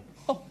fight him.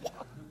 Oh,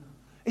 what?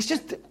 It's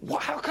just,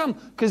 what? How come?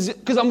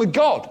 Because I'm with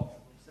God.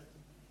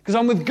 Because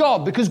I'm with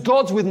God. Because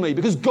God's with me.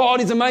 Because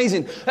God is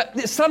amazing.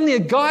 Suddenly a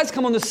guy's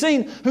come on the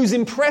scene who's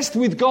impressed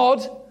with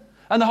God,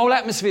 and the whole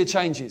atmosphere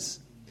changes.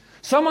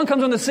 Someone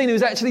comes on the scene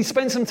who's actually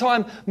spent some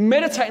time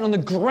meditating on the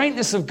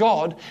greatness of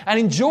God and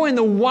enjoying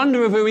the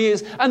wonder of who he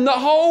is, and the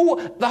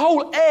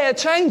whole air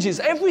changes.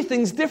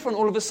 Everything's different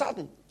all of a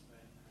sudden.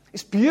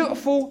 It's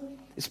beautiful.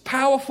 It's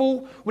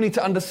powerful. We need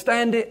to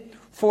understand it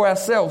for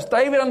ourselves.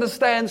 David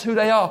understands who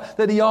they are.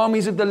 They're the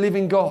armies of the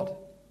living God.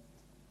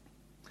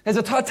 There's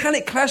a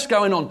titanic clash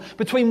going on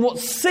between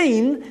what's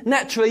seen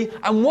naturally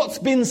and what's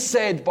been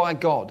said by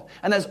God.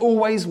 And that's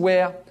always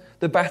where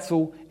the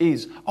battle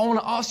is. I want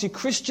to ask you,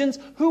 Christians,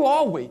 who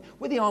are we?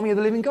 We're the army of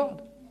the living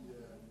God.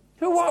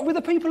 Who are we? We're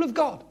the people of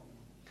God.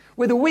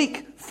 We're the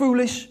weak,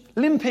 foolish,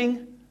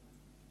 limping,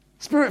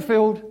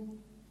 spirit-filled,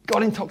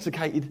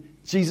 God-intoxicated,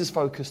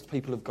 Jesus-focused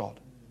people of God.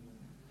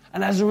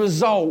 And as a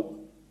result,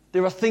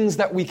 there are things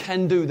that we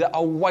can do that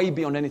are way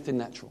beyond anything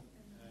natural.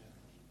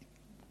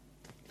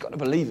 You've got to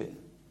believe it.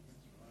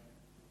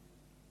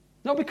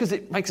 Not because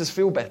it makes us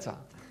feel better.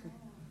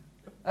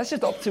 That's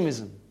just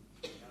optimism.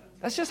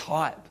 That's just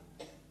hype.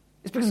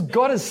 It's because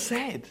God has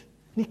said,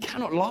 and he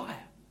cannot lie.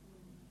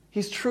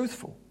 He's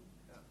truthful.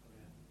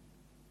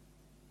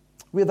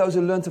 We are those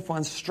who learn to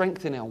find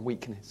strength in our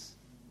weakness.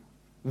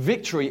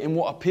 Victory in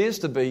what appears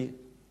to be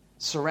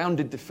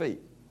surrounded defeat.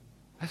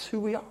 That's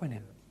who we are in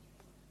him.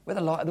 We're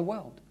the light of the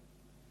world.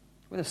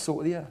 We're the salt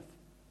of the earth.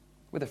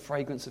 We're the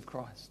fragrance of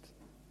Christ.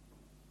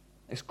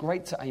 It's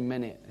great to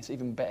amen it. It's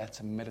even better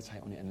to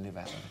meditate on it and live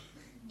out of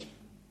it.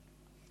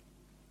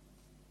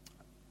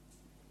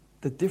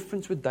 The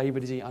difference with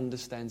David is he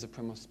understands the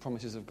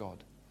promises of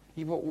God.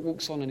 He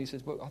walks on and he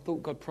says, well, I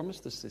thought God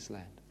promised us this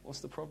land. What's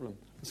the problem?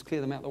 Let's clear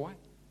them out of the way.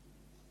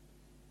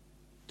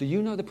 Do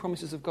you know the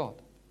promises of God?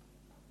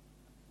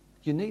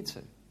 You need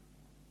to.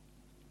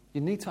 You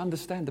need to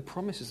understand the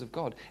promises of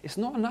God. It's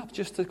not enough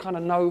just to kind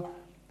of know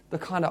I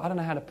don't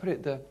know how to put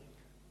it, the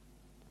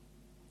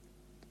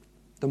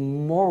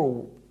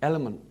moral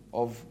element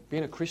of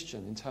being a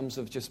Christian, in terms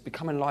of just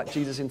becoming like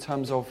Jesus, in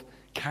terms of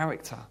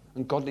character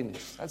and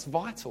godliness. That's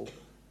vital.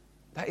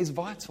 That is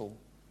vital.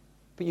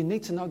 But you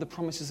need to know the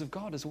promises of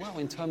God as well,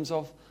 in terms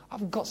of,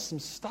 I've got some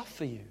stuff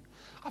for you.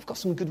 I've got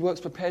some good works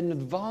prepared in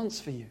advance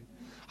for you.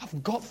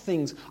 I've got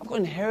things. I've got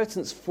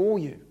inheritance for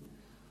you.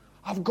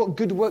 I've got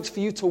good works for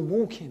you to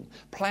walk in,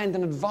 planned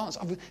in advance.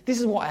 This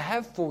is what I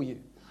have for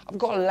you. I've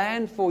got a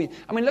land for you.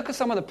 I mean, look at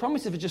some of the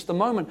promises for just a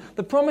moment.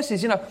 The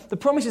promises, the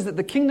promises that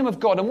the kingdom of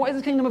God, and what is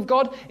the kingdom of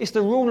God? It's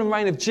the rule and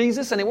reign of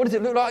Jesus. And what does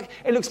it look like?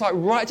 It looks like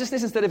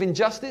righteousness instead of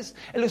injustice.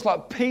 It looks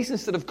like peace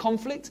instead of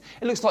conflict.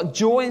 It looks like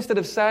joy instead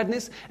of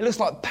sadness. It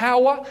looks like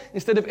power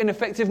instead of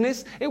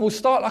ineffectiveness. It will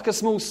start like a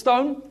small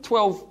stone,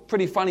 12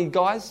 pretty funny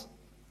guys,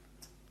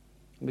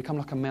 and become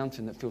like a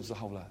mountain that fills the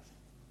whole earth.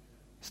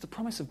 It's the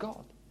promise of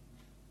God.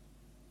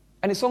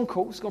 And it's on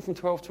course. It's gone from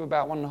 12 to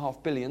about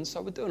 1.5 billion,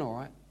 so we're doing all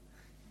right.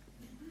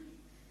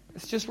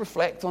 Let's just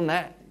reflect on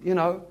that, There's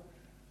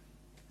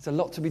a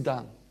lot to be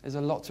done. There's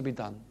a lot to be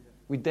done.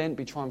 We daren't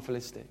be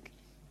triumphalistic.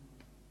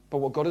 But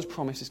what God has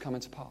promised is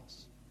coming to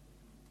pass.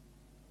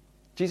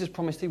 Jesus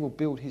promised he will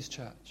build his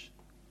church.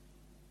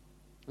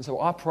 And so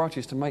our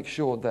priority is to make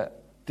sure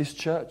that this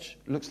church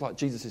looks like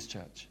Jesus'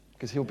 church,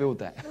 because he'll build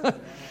that.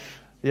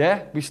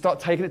 Yeah, we start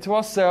taking it to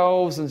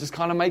ourselves and just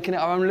kind of making it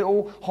our own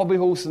little hobby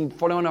horse and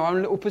following our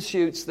own little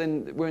pursuits,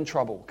 then we're in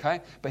trouble,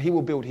 okay? But he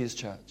will build his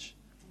church.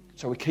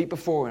 So we keep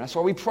before him. That's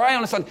why we pray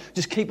on a Sunday.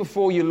 Just keep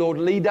before you, Lord.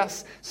 Lead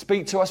us.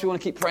 Speak to us. We want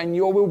to keep praying.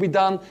 Your will be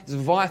done. It's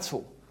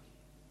vital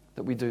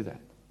that we do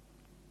that.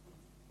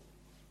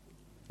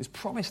 He's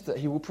promised that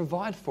he will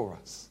provide for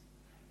us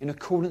in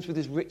accordance with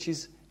his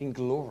riches in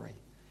glory.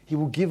 He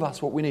will give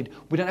us what we need.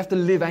 We don't have to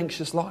live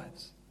anxious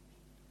lives.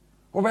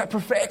 What about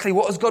prophetically?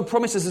 What has God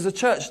promised us as a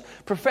church?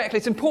 Prophetically,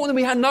 it's important that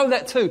we know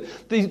that too.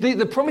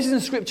 The promises in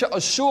Scripture are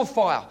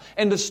surefire.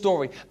 End of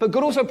story. But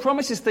God also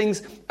promises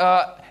things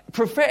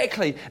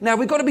prophetically. Now,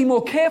 we've got to be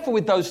more careful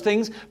with those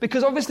things,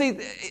 because obviously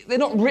they're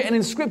not written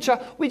in Scripture.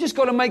 We just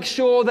got to make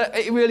sure that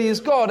it really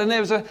is God. And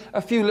there's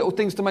a few little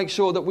things to make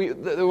sure that we're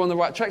on the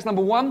right tracks.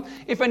 Number one,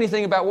 if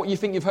anything about what you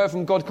think you've heard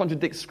from God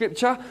contradicts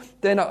Scripture,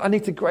 then I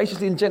need to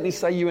graciously and gently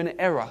say you're in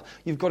error.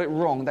 You've got it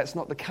wrong. That's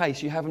not the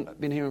case. You haven't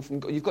been hearing from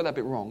God. You've got that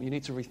bit wrong. You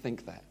need to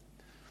rethink that.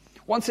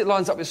 Once it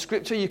lines up with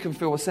Scripture, you can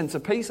feel a sense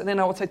of peace, and then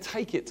I would say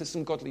take it to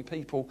some godly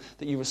people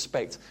that you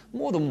respect.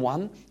 More than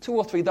one, 2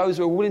 or 3, those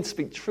who are willing to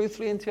speak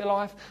truthfully into your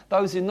life,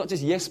 those who are not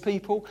just yes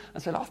people,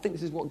 and say, I think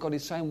this is what God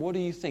is saying. What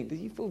do you think? Do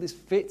you feel this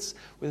fits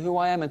with who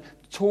I am? And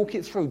talk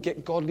it through.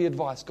 Get godly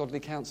advice, godly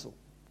counsel.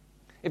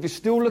 If you're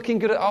still looking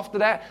good after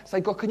that, say,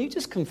 God, can you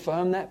just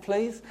confirm that,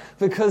 please?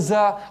 Because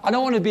I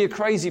don't want to be a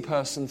crazy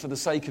person for the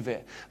sake of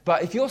it.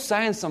 But if you're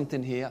saying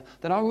something here,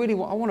 then I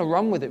want to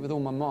run with it with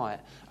all my might.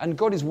 And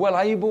God is well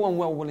able and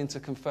well willing to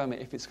confirm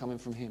it if it's coming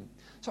from him.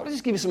 So I'll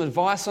just give you some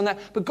advice on that.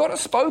 But God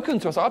has spoken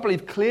to us, I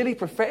believe, clearly,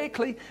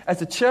 prophetically,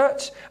 as a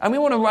church. And we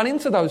want to run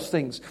into those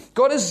things.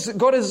 God has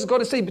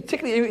said,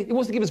 particularly, he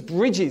wants to give us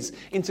bridges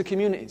into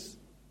communities.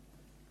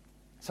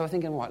 So I'm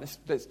thinking, right,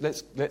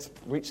 let's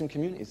reach some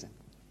communities then.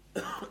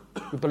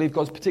 We believe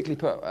God's particularly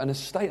put an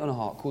estate on our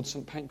heart called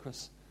St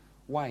Pancras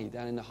Way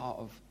down in the heart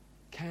of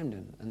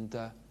Camden. And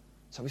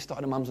so we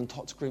started a Mums and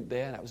Tots group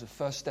there. That was the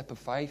first step of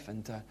faith.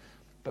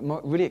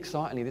 But really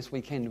excitingly, this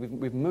weekend,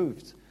 we've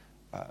moved.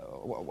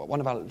 One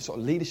of our sort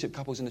of leadership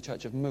couples in the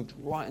church have moved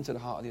right into the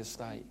heart of the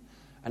estate.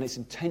 And it's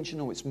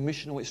intentional, it's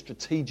missional, it's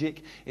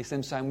strategic. It's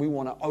them saying we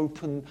want to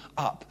open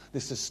up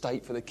this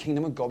estate for the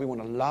kingdom of God. We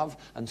want to love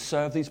and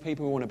serve these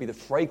people. We want to be the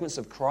fragrance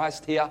of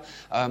Christ here.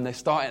 They're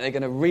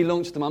going to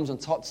relaunch the Mums and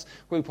Tots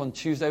group on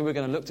Tuesday. We're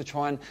going to look to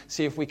try and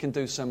see if we can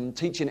do some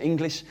teaching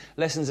English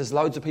lessons. There's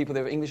loads of people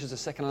there with English as a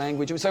second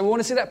language. And so we want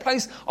to see that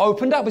place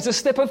opened up. It's a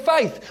step of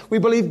faith. We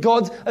believe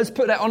God has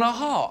put that on our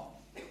heart.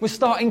 We're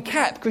starting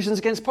CAP, Christians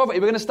Against Poverty.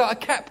 We're going to start a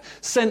CAP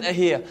centre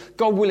here,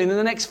 God willing, in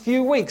the next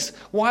few weeks.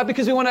 Why?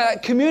 Because we want a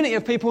community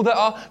of people that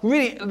are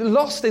really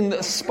lost in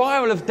the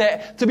spiral of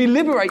debt to be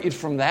liberated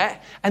from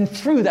that, and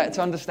through that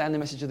to understand the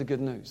message of the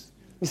good news.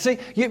 You see,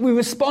 we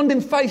respond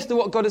in faith to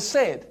what God has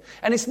said.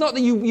 And it's not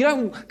that you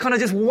don't kind of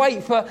just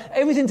wait for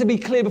everything to be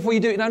clear before you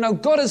do it. No,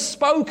 God has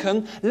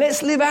spoken.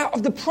 Let's live out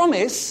of the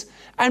promise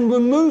and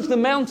remove the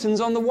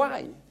mountains on the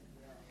way.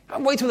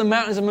 Don't wait till the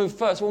mountains are moved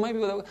first. Well, maybe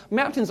the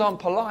mountains aren't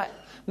polite.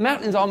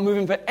 Mountains aren't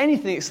moving for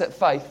anything except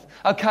faith.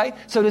 Okay?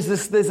 So there's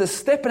a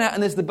stepping out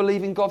and there's the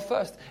believing God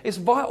first. It's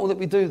vital that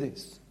we do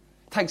this.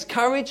 It takes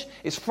courage.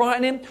 It's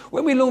frightening.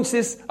 When we launched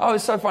this,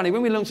 it's so funny.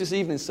 When we launched this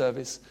evening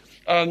service,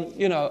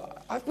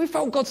 we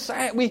felt God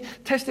say it. We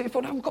tested it.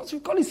 We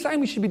thought, God is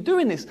saying we should be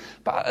doing this.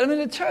 But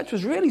the church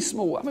was really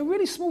small.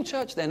 Really small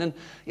church then. And,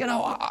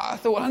 I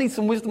thought, I need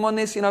some wisdom on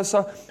this.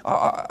 So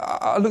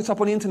I looked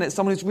up on the internet,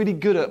 someone who's really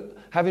good at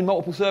having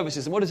multiple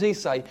services. And what does he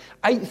say?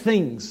 8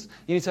 things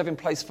you need to have in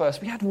place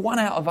first. We had 1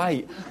 out of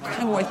 8. I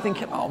came away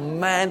thinking, oh,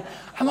 man,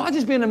 am I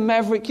just being a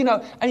maverick?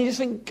 And you just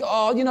think,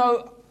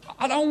 God,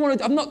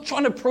 I'm not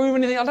trying to prove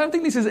anything. I don't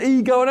think this is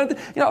ego. I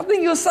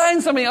think you're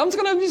saying something. I'm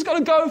just going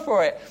to go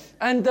for it.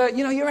 And,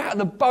 you're out in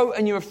the boat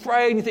and you're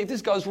afraid and you think, if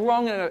this goes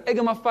wrong, and egg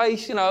on my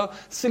face,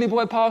 silly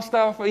boy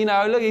pastor,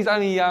 look, he's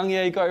only young,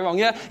 yeah, he got it wrong,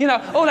 yeah.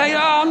 All that,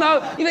 oh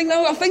no. You think,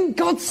 no, I think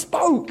God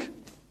spoke.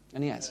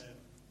 And he has.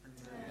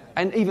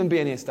 And even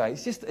being here today,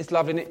 it's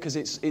lovely, isn't it?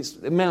 Because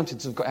the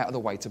mountains have got out of the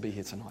way to be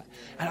here tonight.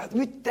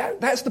 And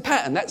that's the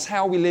pattern. That's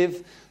how we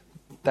live.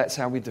 That's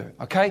how we do it.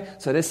 Okay?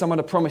 So there's some of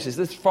the promises.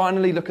 Let's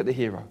finally look at the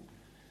hero.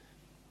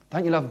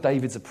 Don't you love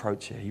David's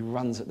approach here? He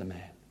runs at the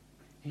man.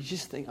 You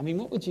just think,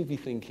 what would you be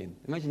thinking?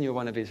 Imagine you're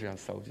one of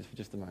Israel's soldiers for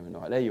just a moment.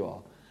 Right, there you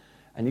are.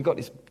 And you've got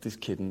this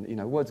kid,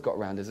 and, word's got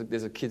around.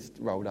 There's a kid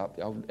rolled up,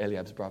 old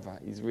Eliab's brother.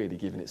 He's really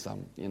giving it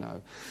some,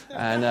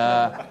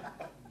 And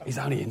he's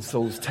only in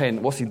Saul's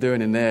tent. What's he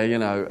doing in there,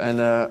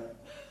 And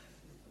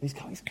he's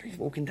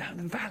walking down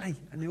the valley.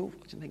 And they all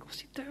watch and think, what's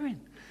he doing?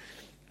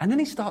 And then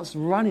he starts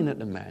running at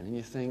the man, and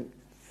you think,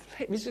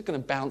 he's just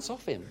going to bounce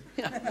off him.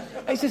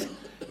 It's just,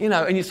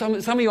 and some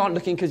of you aren't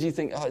looking because you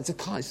think, it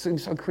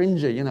seems so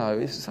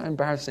cringy, it's so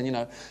embarrassing,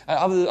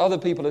 Other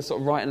people are sort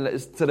of writing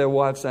letters to their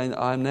wives saying,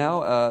 I'm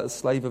now a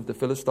slave of the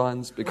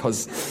Philistines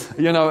because,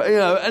 and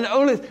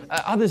all this,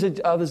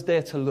 others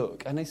dare to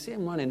look, and they see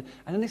him running,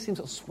 and then they see him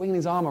sort of swinging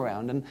his arm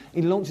around, and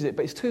he launches it,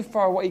 but it's too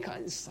far away,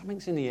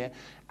 something's in the air,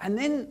 and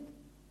then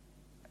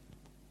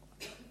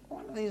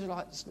one of the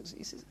Israelites looks,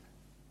 he says,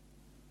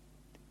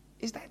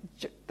 is that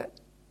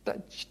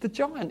the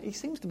giant? He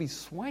seems to be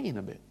swaying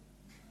a bit.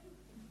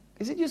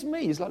 Is it just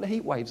me? It's like the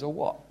heat waves or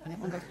what? And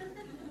everyone goes,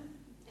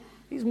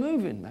 he's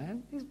moving,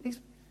 man. He's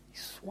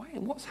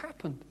swaying. What's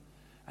happened?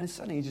 And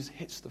suddenly he just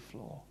hits the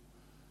floor.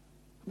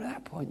 At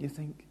that point you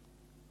think,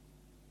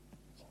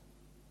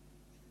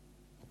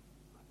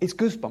 it's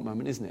goosebump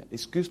moment, isn't it?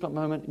 It's goosebump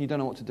moment and you don't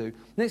know what to do.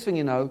 Next thing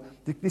you know,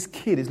 this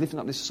kid is lifting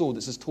up this sword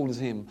that's as tall as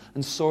him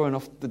and sawing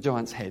off the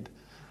giant's head.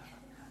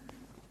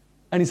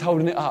 And he's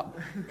holding it up.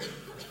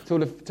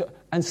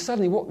 And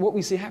suddenly what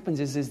we see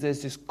happens is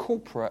there's this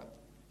corporate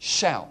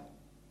shout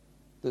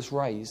that's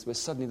raised where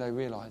suddenly they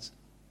realise,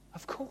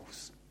 of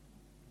course,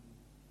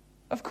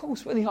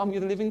 we're the army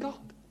of the living God.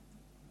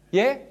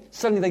 Yeah?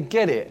 Suddenly they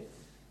get it.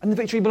 And the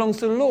victory belongs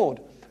to the Lord.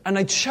 And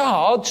they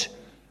charge,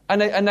 and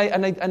they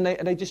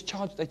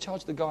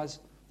charge the guys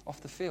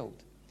off the field.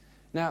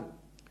 Now,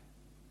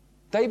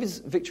 David's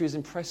victory is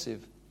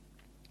impressive,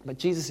 but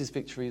Jesus'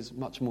 victory is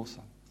much more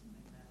so.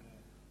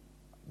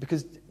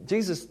 Because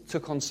Jesus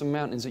took on some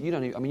mountains that you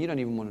don't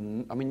even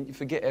want to, you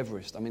forget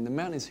Everest. The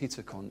mountains he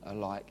took on are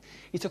like,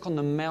 he took on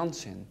the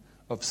mountain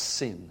of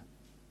sin.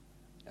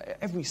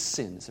 Every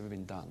sin that's ever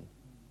been done.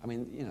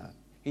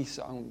 He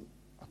said,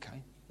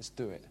 okay, let's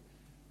do it.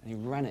 And he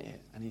ran at it.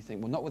 And you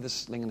think, well, not with a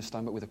sling and a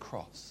stone, but with a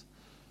cross.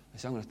 He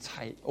said, I'm going to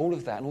take all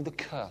of that and all the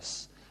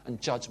curse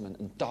and judgment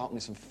and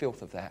darkness and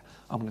filth of that,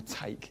 I'm going to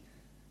take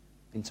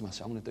into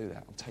myself. I'm going to do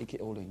that. I'll take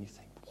it all in. You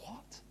think, what?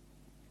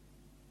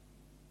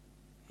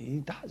 He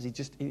does.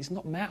 He's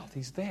not mouth.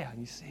 He's there. And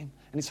you see him.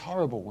 And it's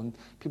horrible. And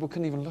people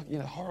couldn't even look,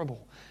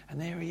 horrible. And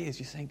there he is.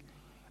 You think.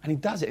 And he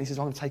does it. And he says,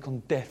 I'm going to take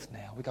on death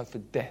now. We go for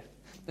death.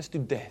 Let's do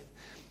death.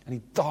 And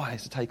he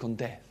dies to take on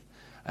death.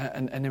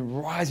 And then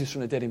rises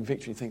from the dead in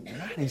victory. You think,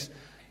 man, he's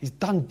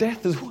done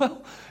death as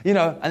well. And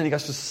then he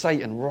goes for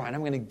Satan. Right, and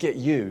I'm going to get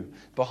you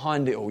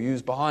behind it all.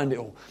 Use behind it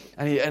all.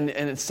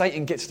 And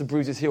Satan gets to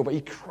bruise his heel, but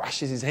he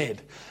crushes his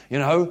head.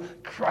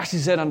 Crushes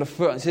his head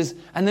underfoot. And says,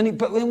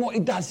 but then what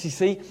he does, you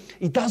see,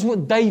 he does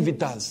what David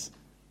does.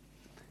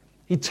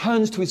 He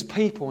turns to his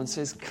people and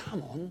says,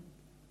 come on.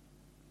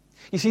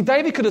 You see,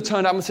 David could have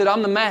turned up and said,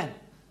 I'm the man.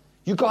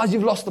 You guys,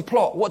 you've lost the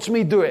plot. Watch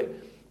me do it.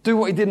 Do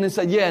what he did and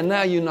said, yeah,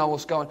 now you know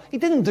what's going on. He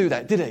didn't do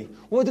that, did he?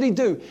 What did he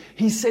do?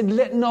 He said,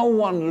 let no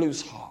one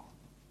lose heart.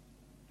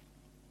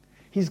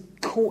 He's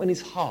caught in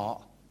his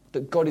heart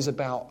that God is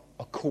about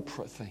a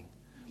corporate thing.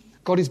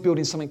 God is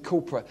building something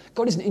corporate.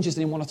 God isn't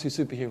interested in one or two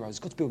superheroes.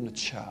 God's building a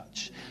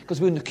church. God's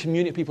building a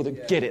community of people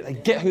that get it. They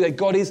get who their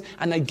God is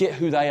and they get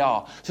who they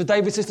are. So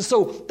David says to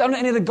Saul, don't let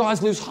any of the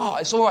guys lose heart.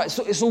 It's all right.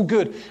 It's all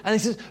good. And he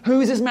says, who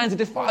is this man to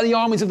defy the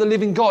armies of the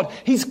living God?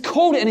 He's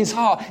called it in his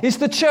heart. It's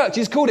the church.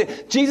 He's called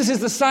it. Jesus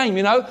is the same,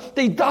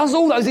 He does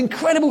all those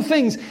incredible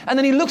things. And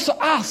then he looks at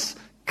us,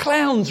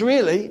 clowns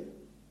really,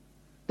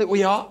 that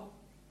we are,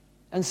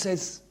 and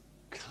says,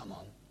 come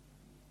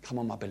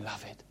on, my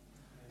beloved.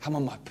 Come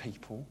on, my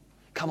people.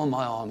 Come on,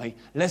 my army.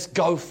 Let's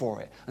go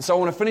for it. And so I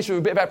want to finish with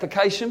a bit of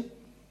application.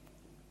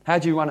 How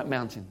do you run at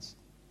mountains?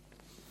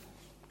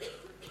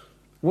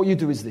 What you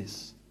do is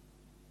this.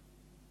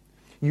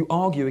 You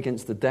argue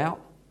against the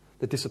doubt,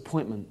 the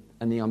disappointment,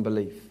 and the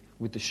unbelief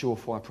with the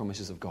surefire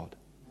promises of God.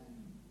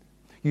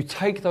 You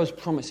take those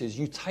promises,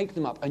 you take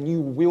them up, and you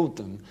wield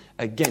them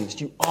against.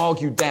 You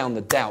argue down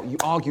the doubt. You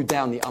argue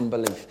down the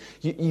unbelief.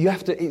 You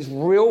have to, it's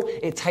real.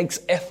 It takes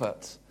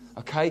effort.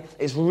 Okay?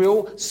 It's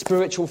real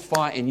spiritual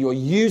fighting. You're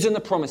using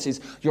the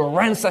promises. You're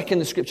ransacking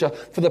the scripture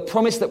for the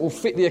promise that will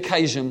fit the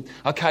occasion.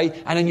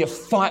 Okay? And then you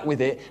fight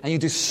with it and you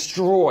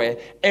destroy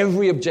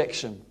every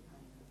objection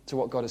to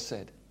what God has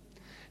said.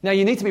 Now,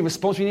 you need to be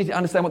responsible. You need to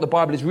understand what the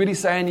Bible is really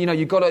saying. You know,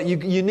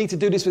 you need to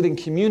do this within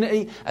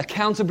community,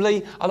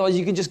 accountably. Otherwise,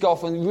 you can just go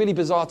off on really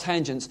bizarre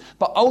tangents.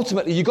 But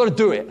ultimately, you've got to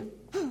do it.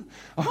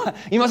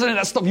 You mustn't let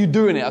that stop you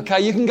doing it, okay?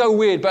 You can go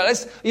weird, but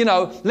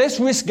let's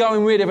risk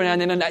going weird every now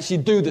and then and actually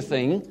do the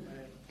thing.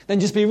 Then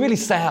just be really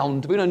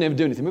sound. We don't never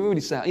do anything. We're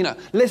really sound. You know,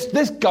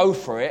 let's go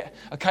for it,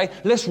 okay?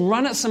 Let's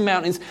run at some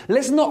mountains.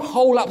 Let's not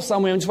hole up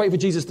somewhere and just wait for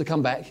Jesus to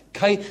come back,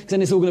 okay? Because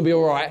then it's all going to be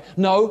all right.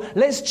 No,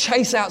 let's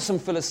chase out some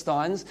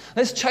Philistines.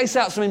 Let's chase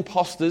out some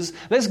imposters.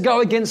 Let's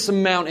go against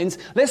some mountains.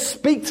 Let's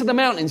speak to the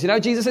mountains. You know,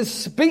 Jesus says,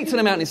 speak to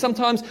the mountains.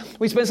 Sometimes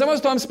we spend so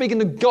much time speaking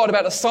to God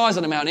about the size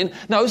of the mountain.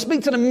 No,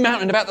 speak to the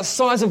mountain about the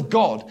size of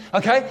God,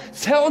 okay?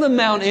 Tell the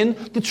mountain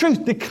the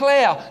truth.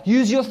 Declare.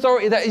 Use the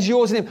authority that is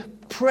yours in Him.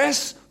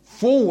 Press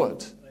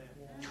forward.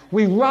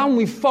 We run,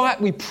 we fight,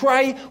 we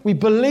pray, we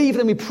believe,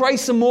 then we pray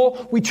some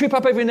more. We trip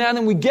up every now and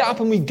then, we get up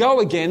and we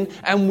go again,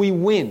 and we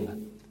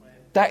win.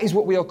 That is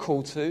what we are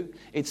called to.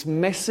 It's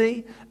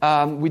messy.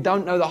 We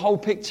don't know the whole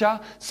picture.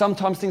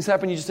 Sometimes things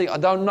happen, you just think, I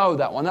don't know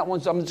that one. I'm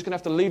just going to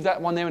have to leave that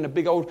one there in a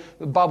big old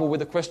bubble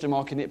with a question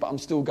mark in it, but I'm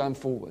still going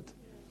forward.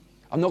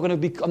 I'm not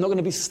going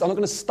to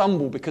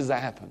stumble because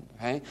that happened.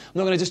 Okay? I'm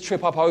not going to just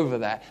trip up over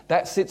that.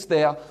 That sits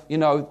there. You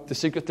know, the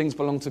secret things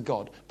belong to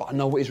God. But I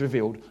know what He's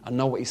revealed. I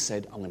know what He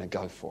said. I'm going to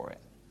go for it.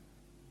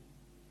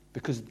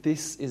 Because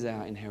this is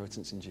our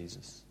inheritance in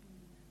Jesus.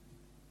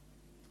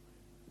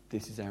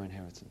 This is our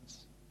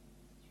inheritance.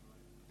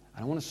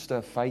 And I want to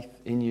stir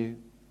faith in you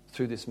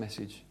through this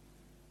message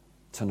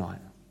tonight.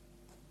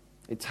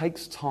 It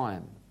takes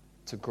time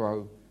to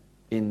grow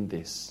in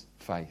this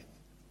faith.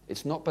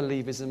 It's not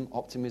believism,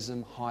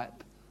 optimism,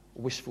 hype,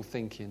 wishful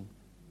thinking.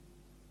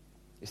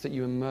 It's that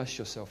you immerse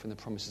yourself in the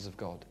promises of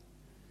God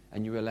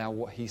and you allow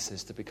what He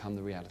says to become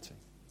the reality.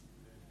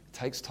 It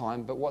takes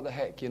time, but what the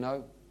heck, you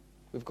know?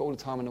 We've got all the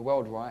time in the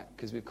world, right?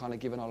 Because we've kind of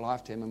given our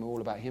life to Him and we're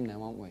all about Him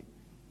now, aren't we?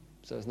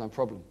 So there's no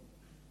problem.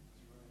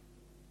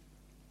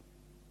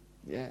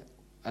 Yeah,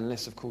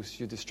 unless, of course,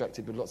 you're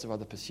distracted with lots of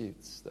other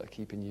pursuits that are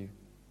keeping you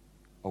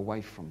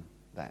away from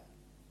that.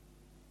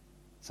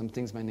 Some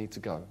things may need to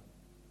go.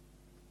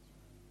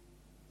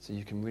 So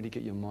you can really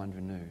get your mind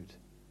renewed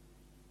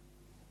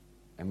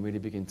and really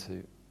begin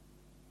to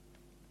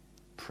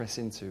press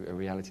into a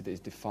reality that is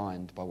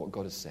defined by what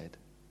God has said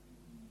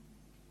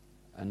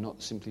and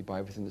not simply by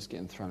everything that's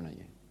getting thrown at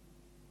you.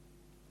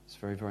 It's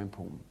very, very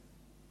important.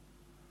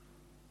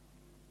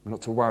 We're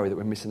not to worry that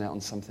we're missing out on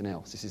something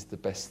else. This is the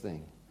best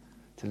thing,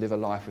 to live a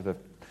life with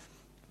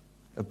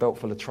a belt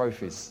full of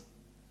trophies.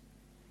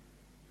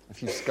 A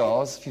few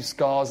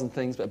scars and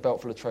things, but a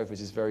belt full of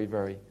trophies is very,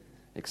 very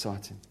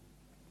exciting.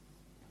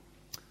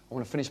 I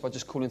want to finish by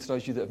just calling to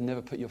those of you that have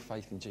never put your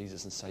faith in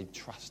Jesus and say,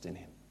 trust in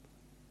Him.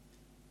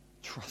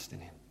 Trust in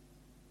Him.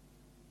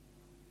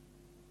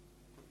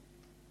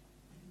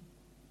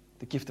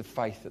 The gift of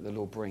faith that the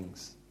Lord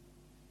brings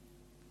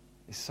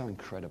is so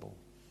incredible.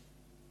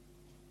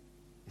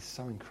 It's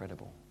so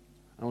incredible.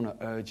 I want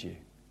to urge you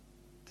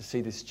to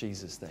see this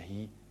Jesus that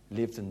He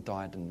lived and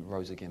died and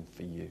rose again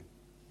for you.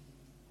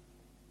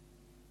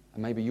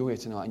 And maybe you're here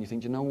tonight and you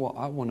think, you know what,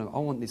 I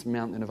want this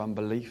mountain of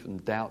unbelief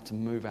and doubt to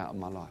move out of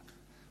my life.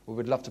 Well,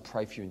 we'd love to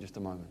pray for you in just a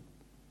moment.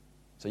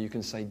 So you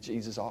can say,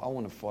 Jesus, I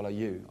want to follow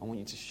you. I want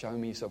you to show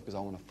me yourself because I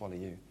want to follow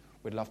you.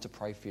 We'd love to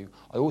pray for you.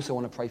 I also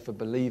want to pray for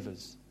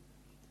believers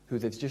who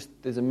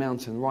there's a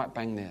mountain right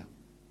bang there.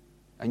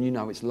 And you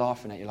know it's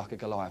laughing at you like a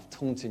Goliath,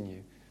 taunting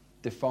you,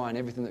 defying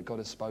everything that God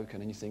has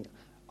spoken. And you think,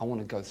 I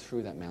want to go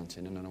through that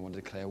mountain and then I want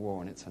to declare war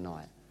on it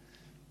tonight.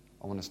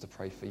 I want us to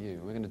pray for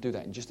you. We're going to do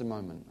that in just a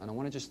moment. And I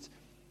want to just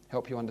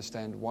help you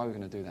understand why we're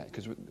going to do that.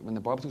 Because when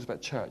the Bible talks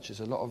about church, there's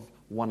a lot of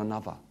one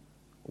another.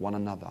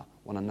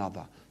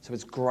 So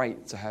it's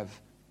great to have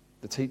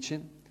the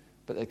teaching,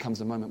 but there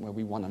comes a moment where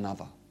we one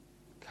another.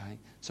 Okay?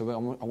 So I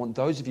want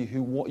those of you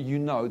who you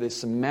know there's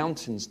some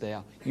mountains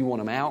there, you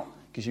want them out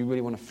because you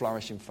really want to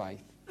flourish in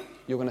faith.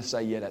 You're going to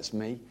say, yeah, that's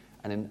me.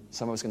 And then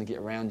some of us are going to get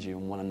around you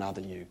and one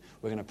another you.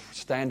 We're going to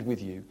stand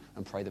with you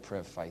and pray the prayer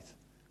of faith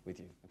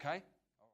with you. Okay?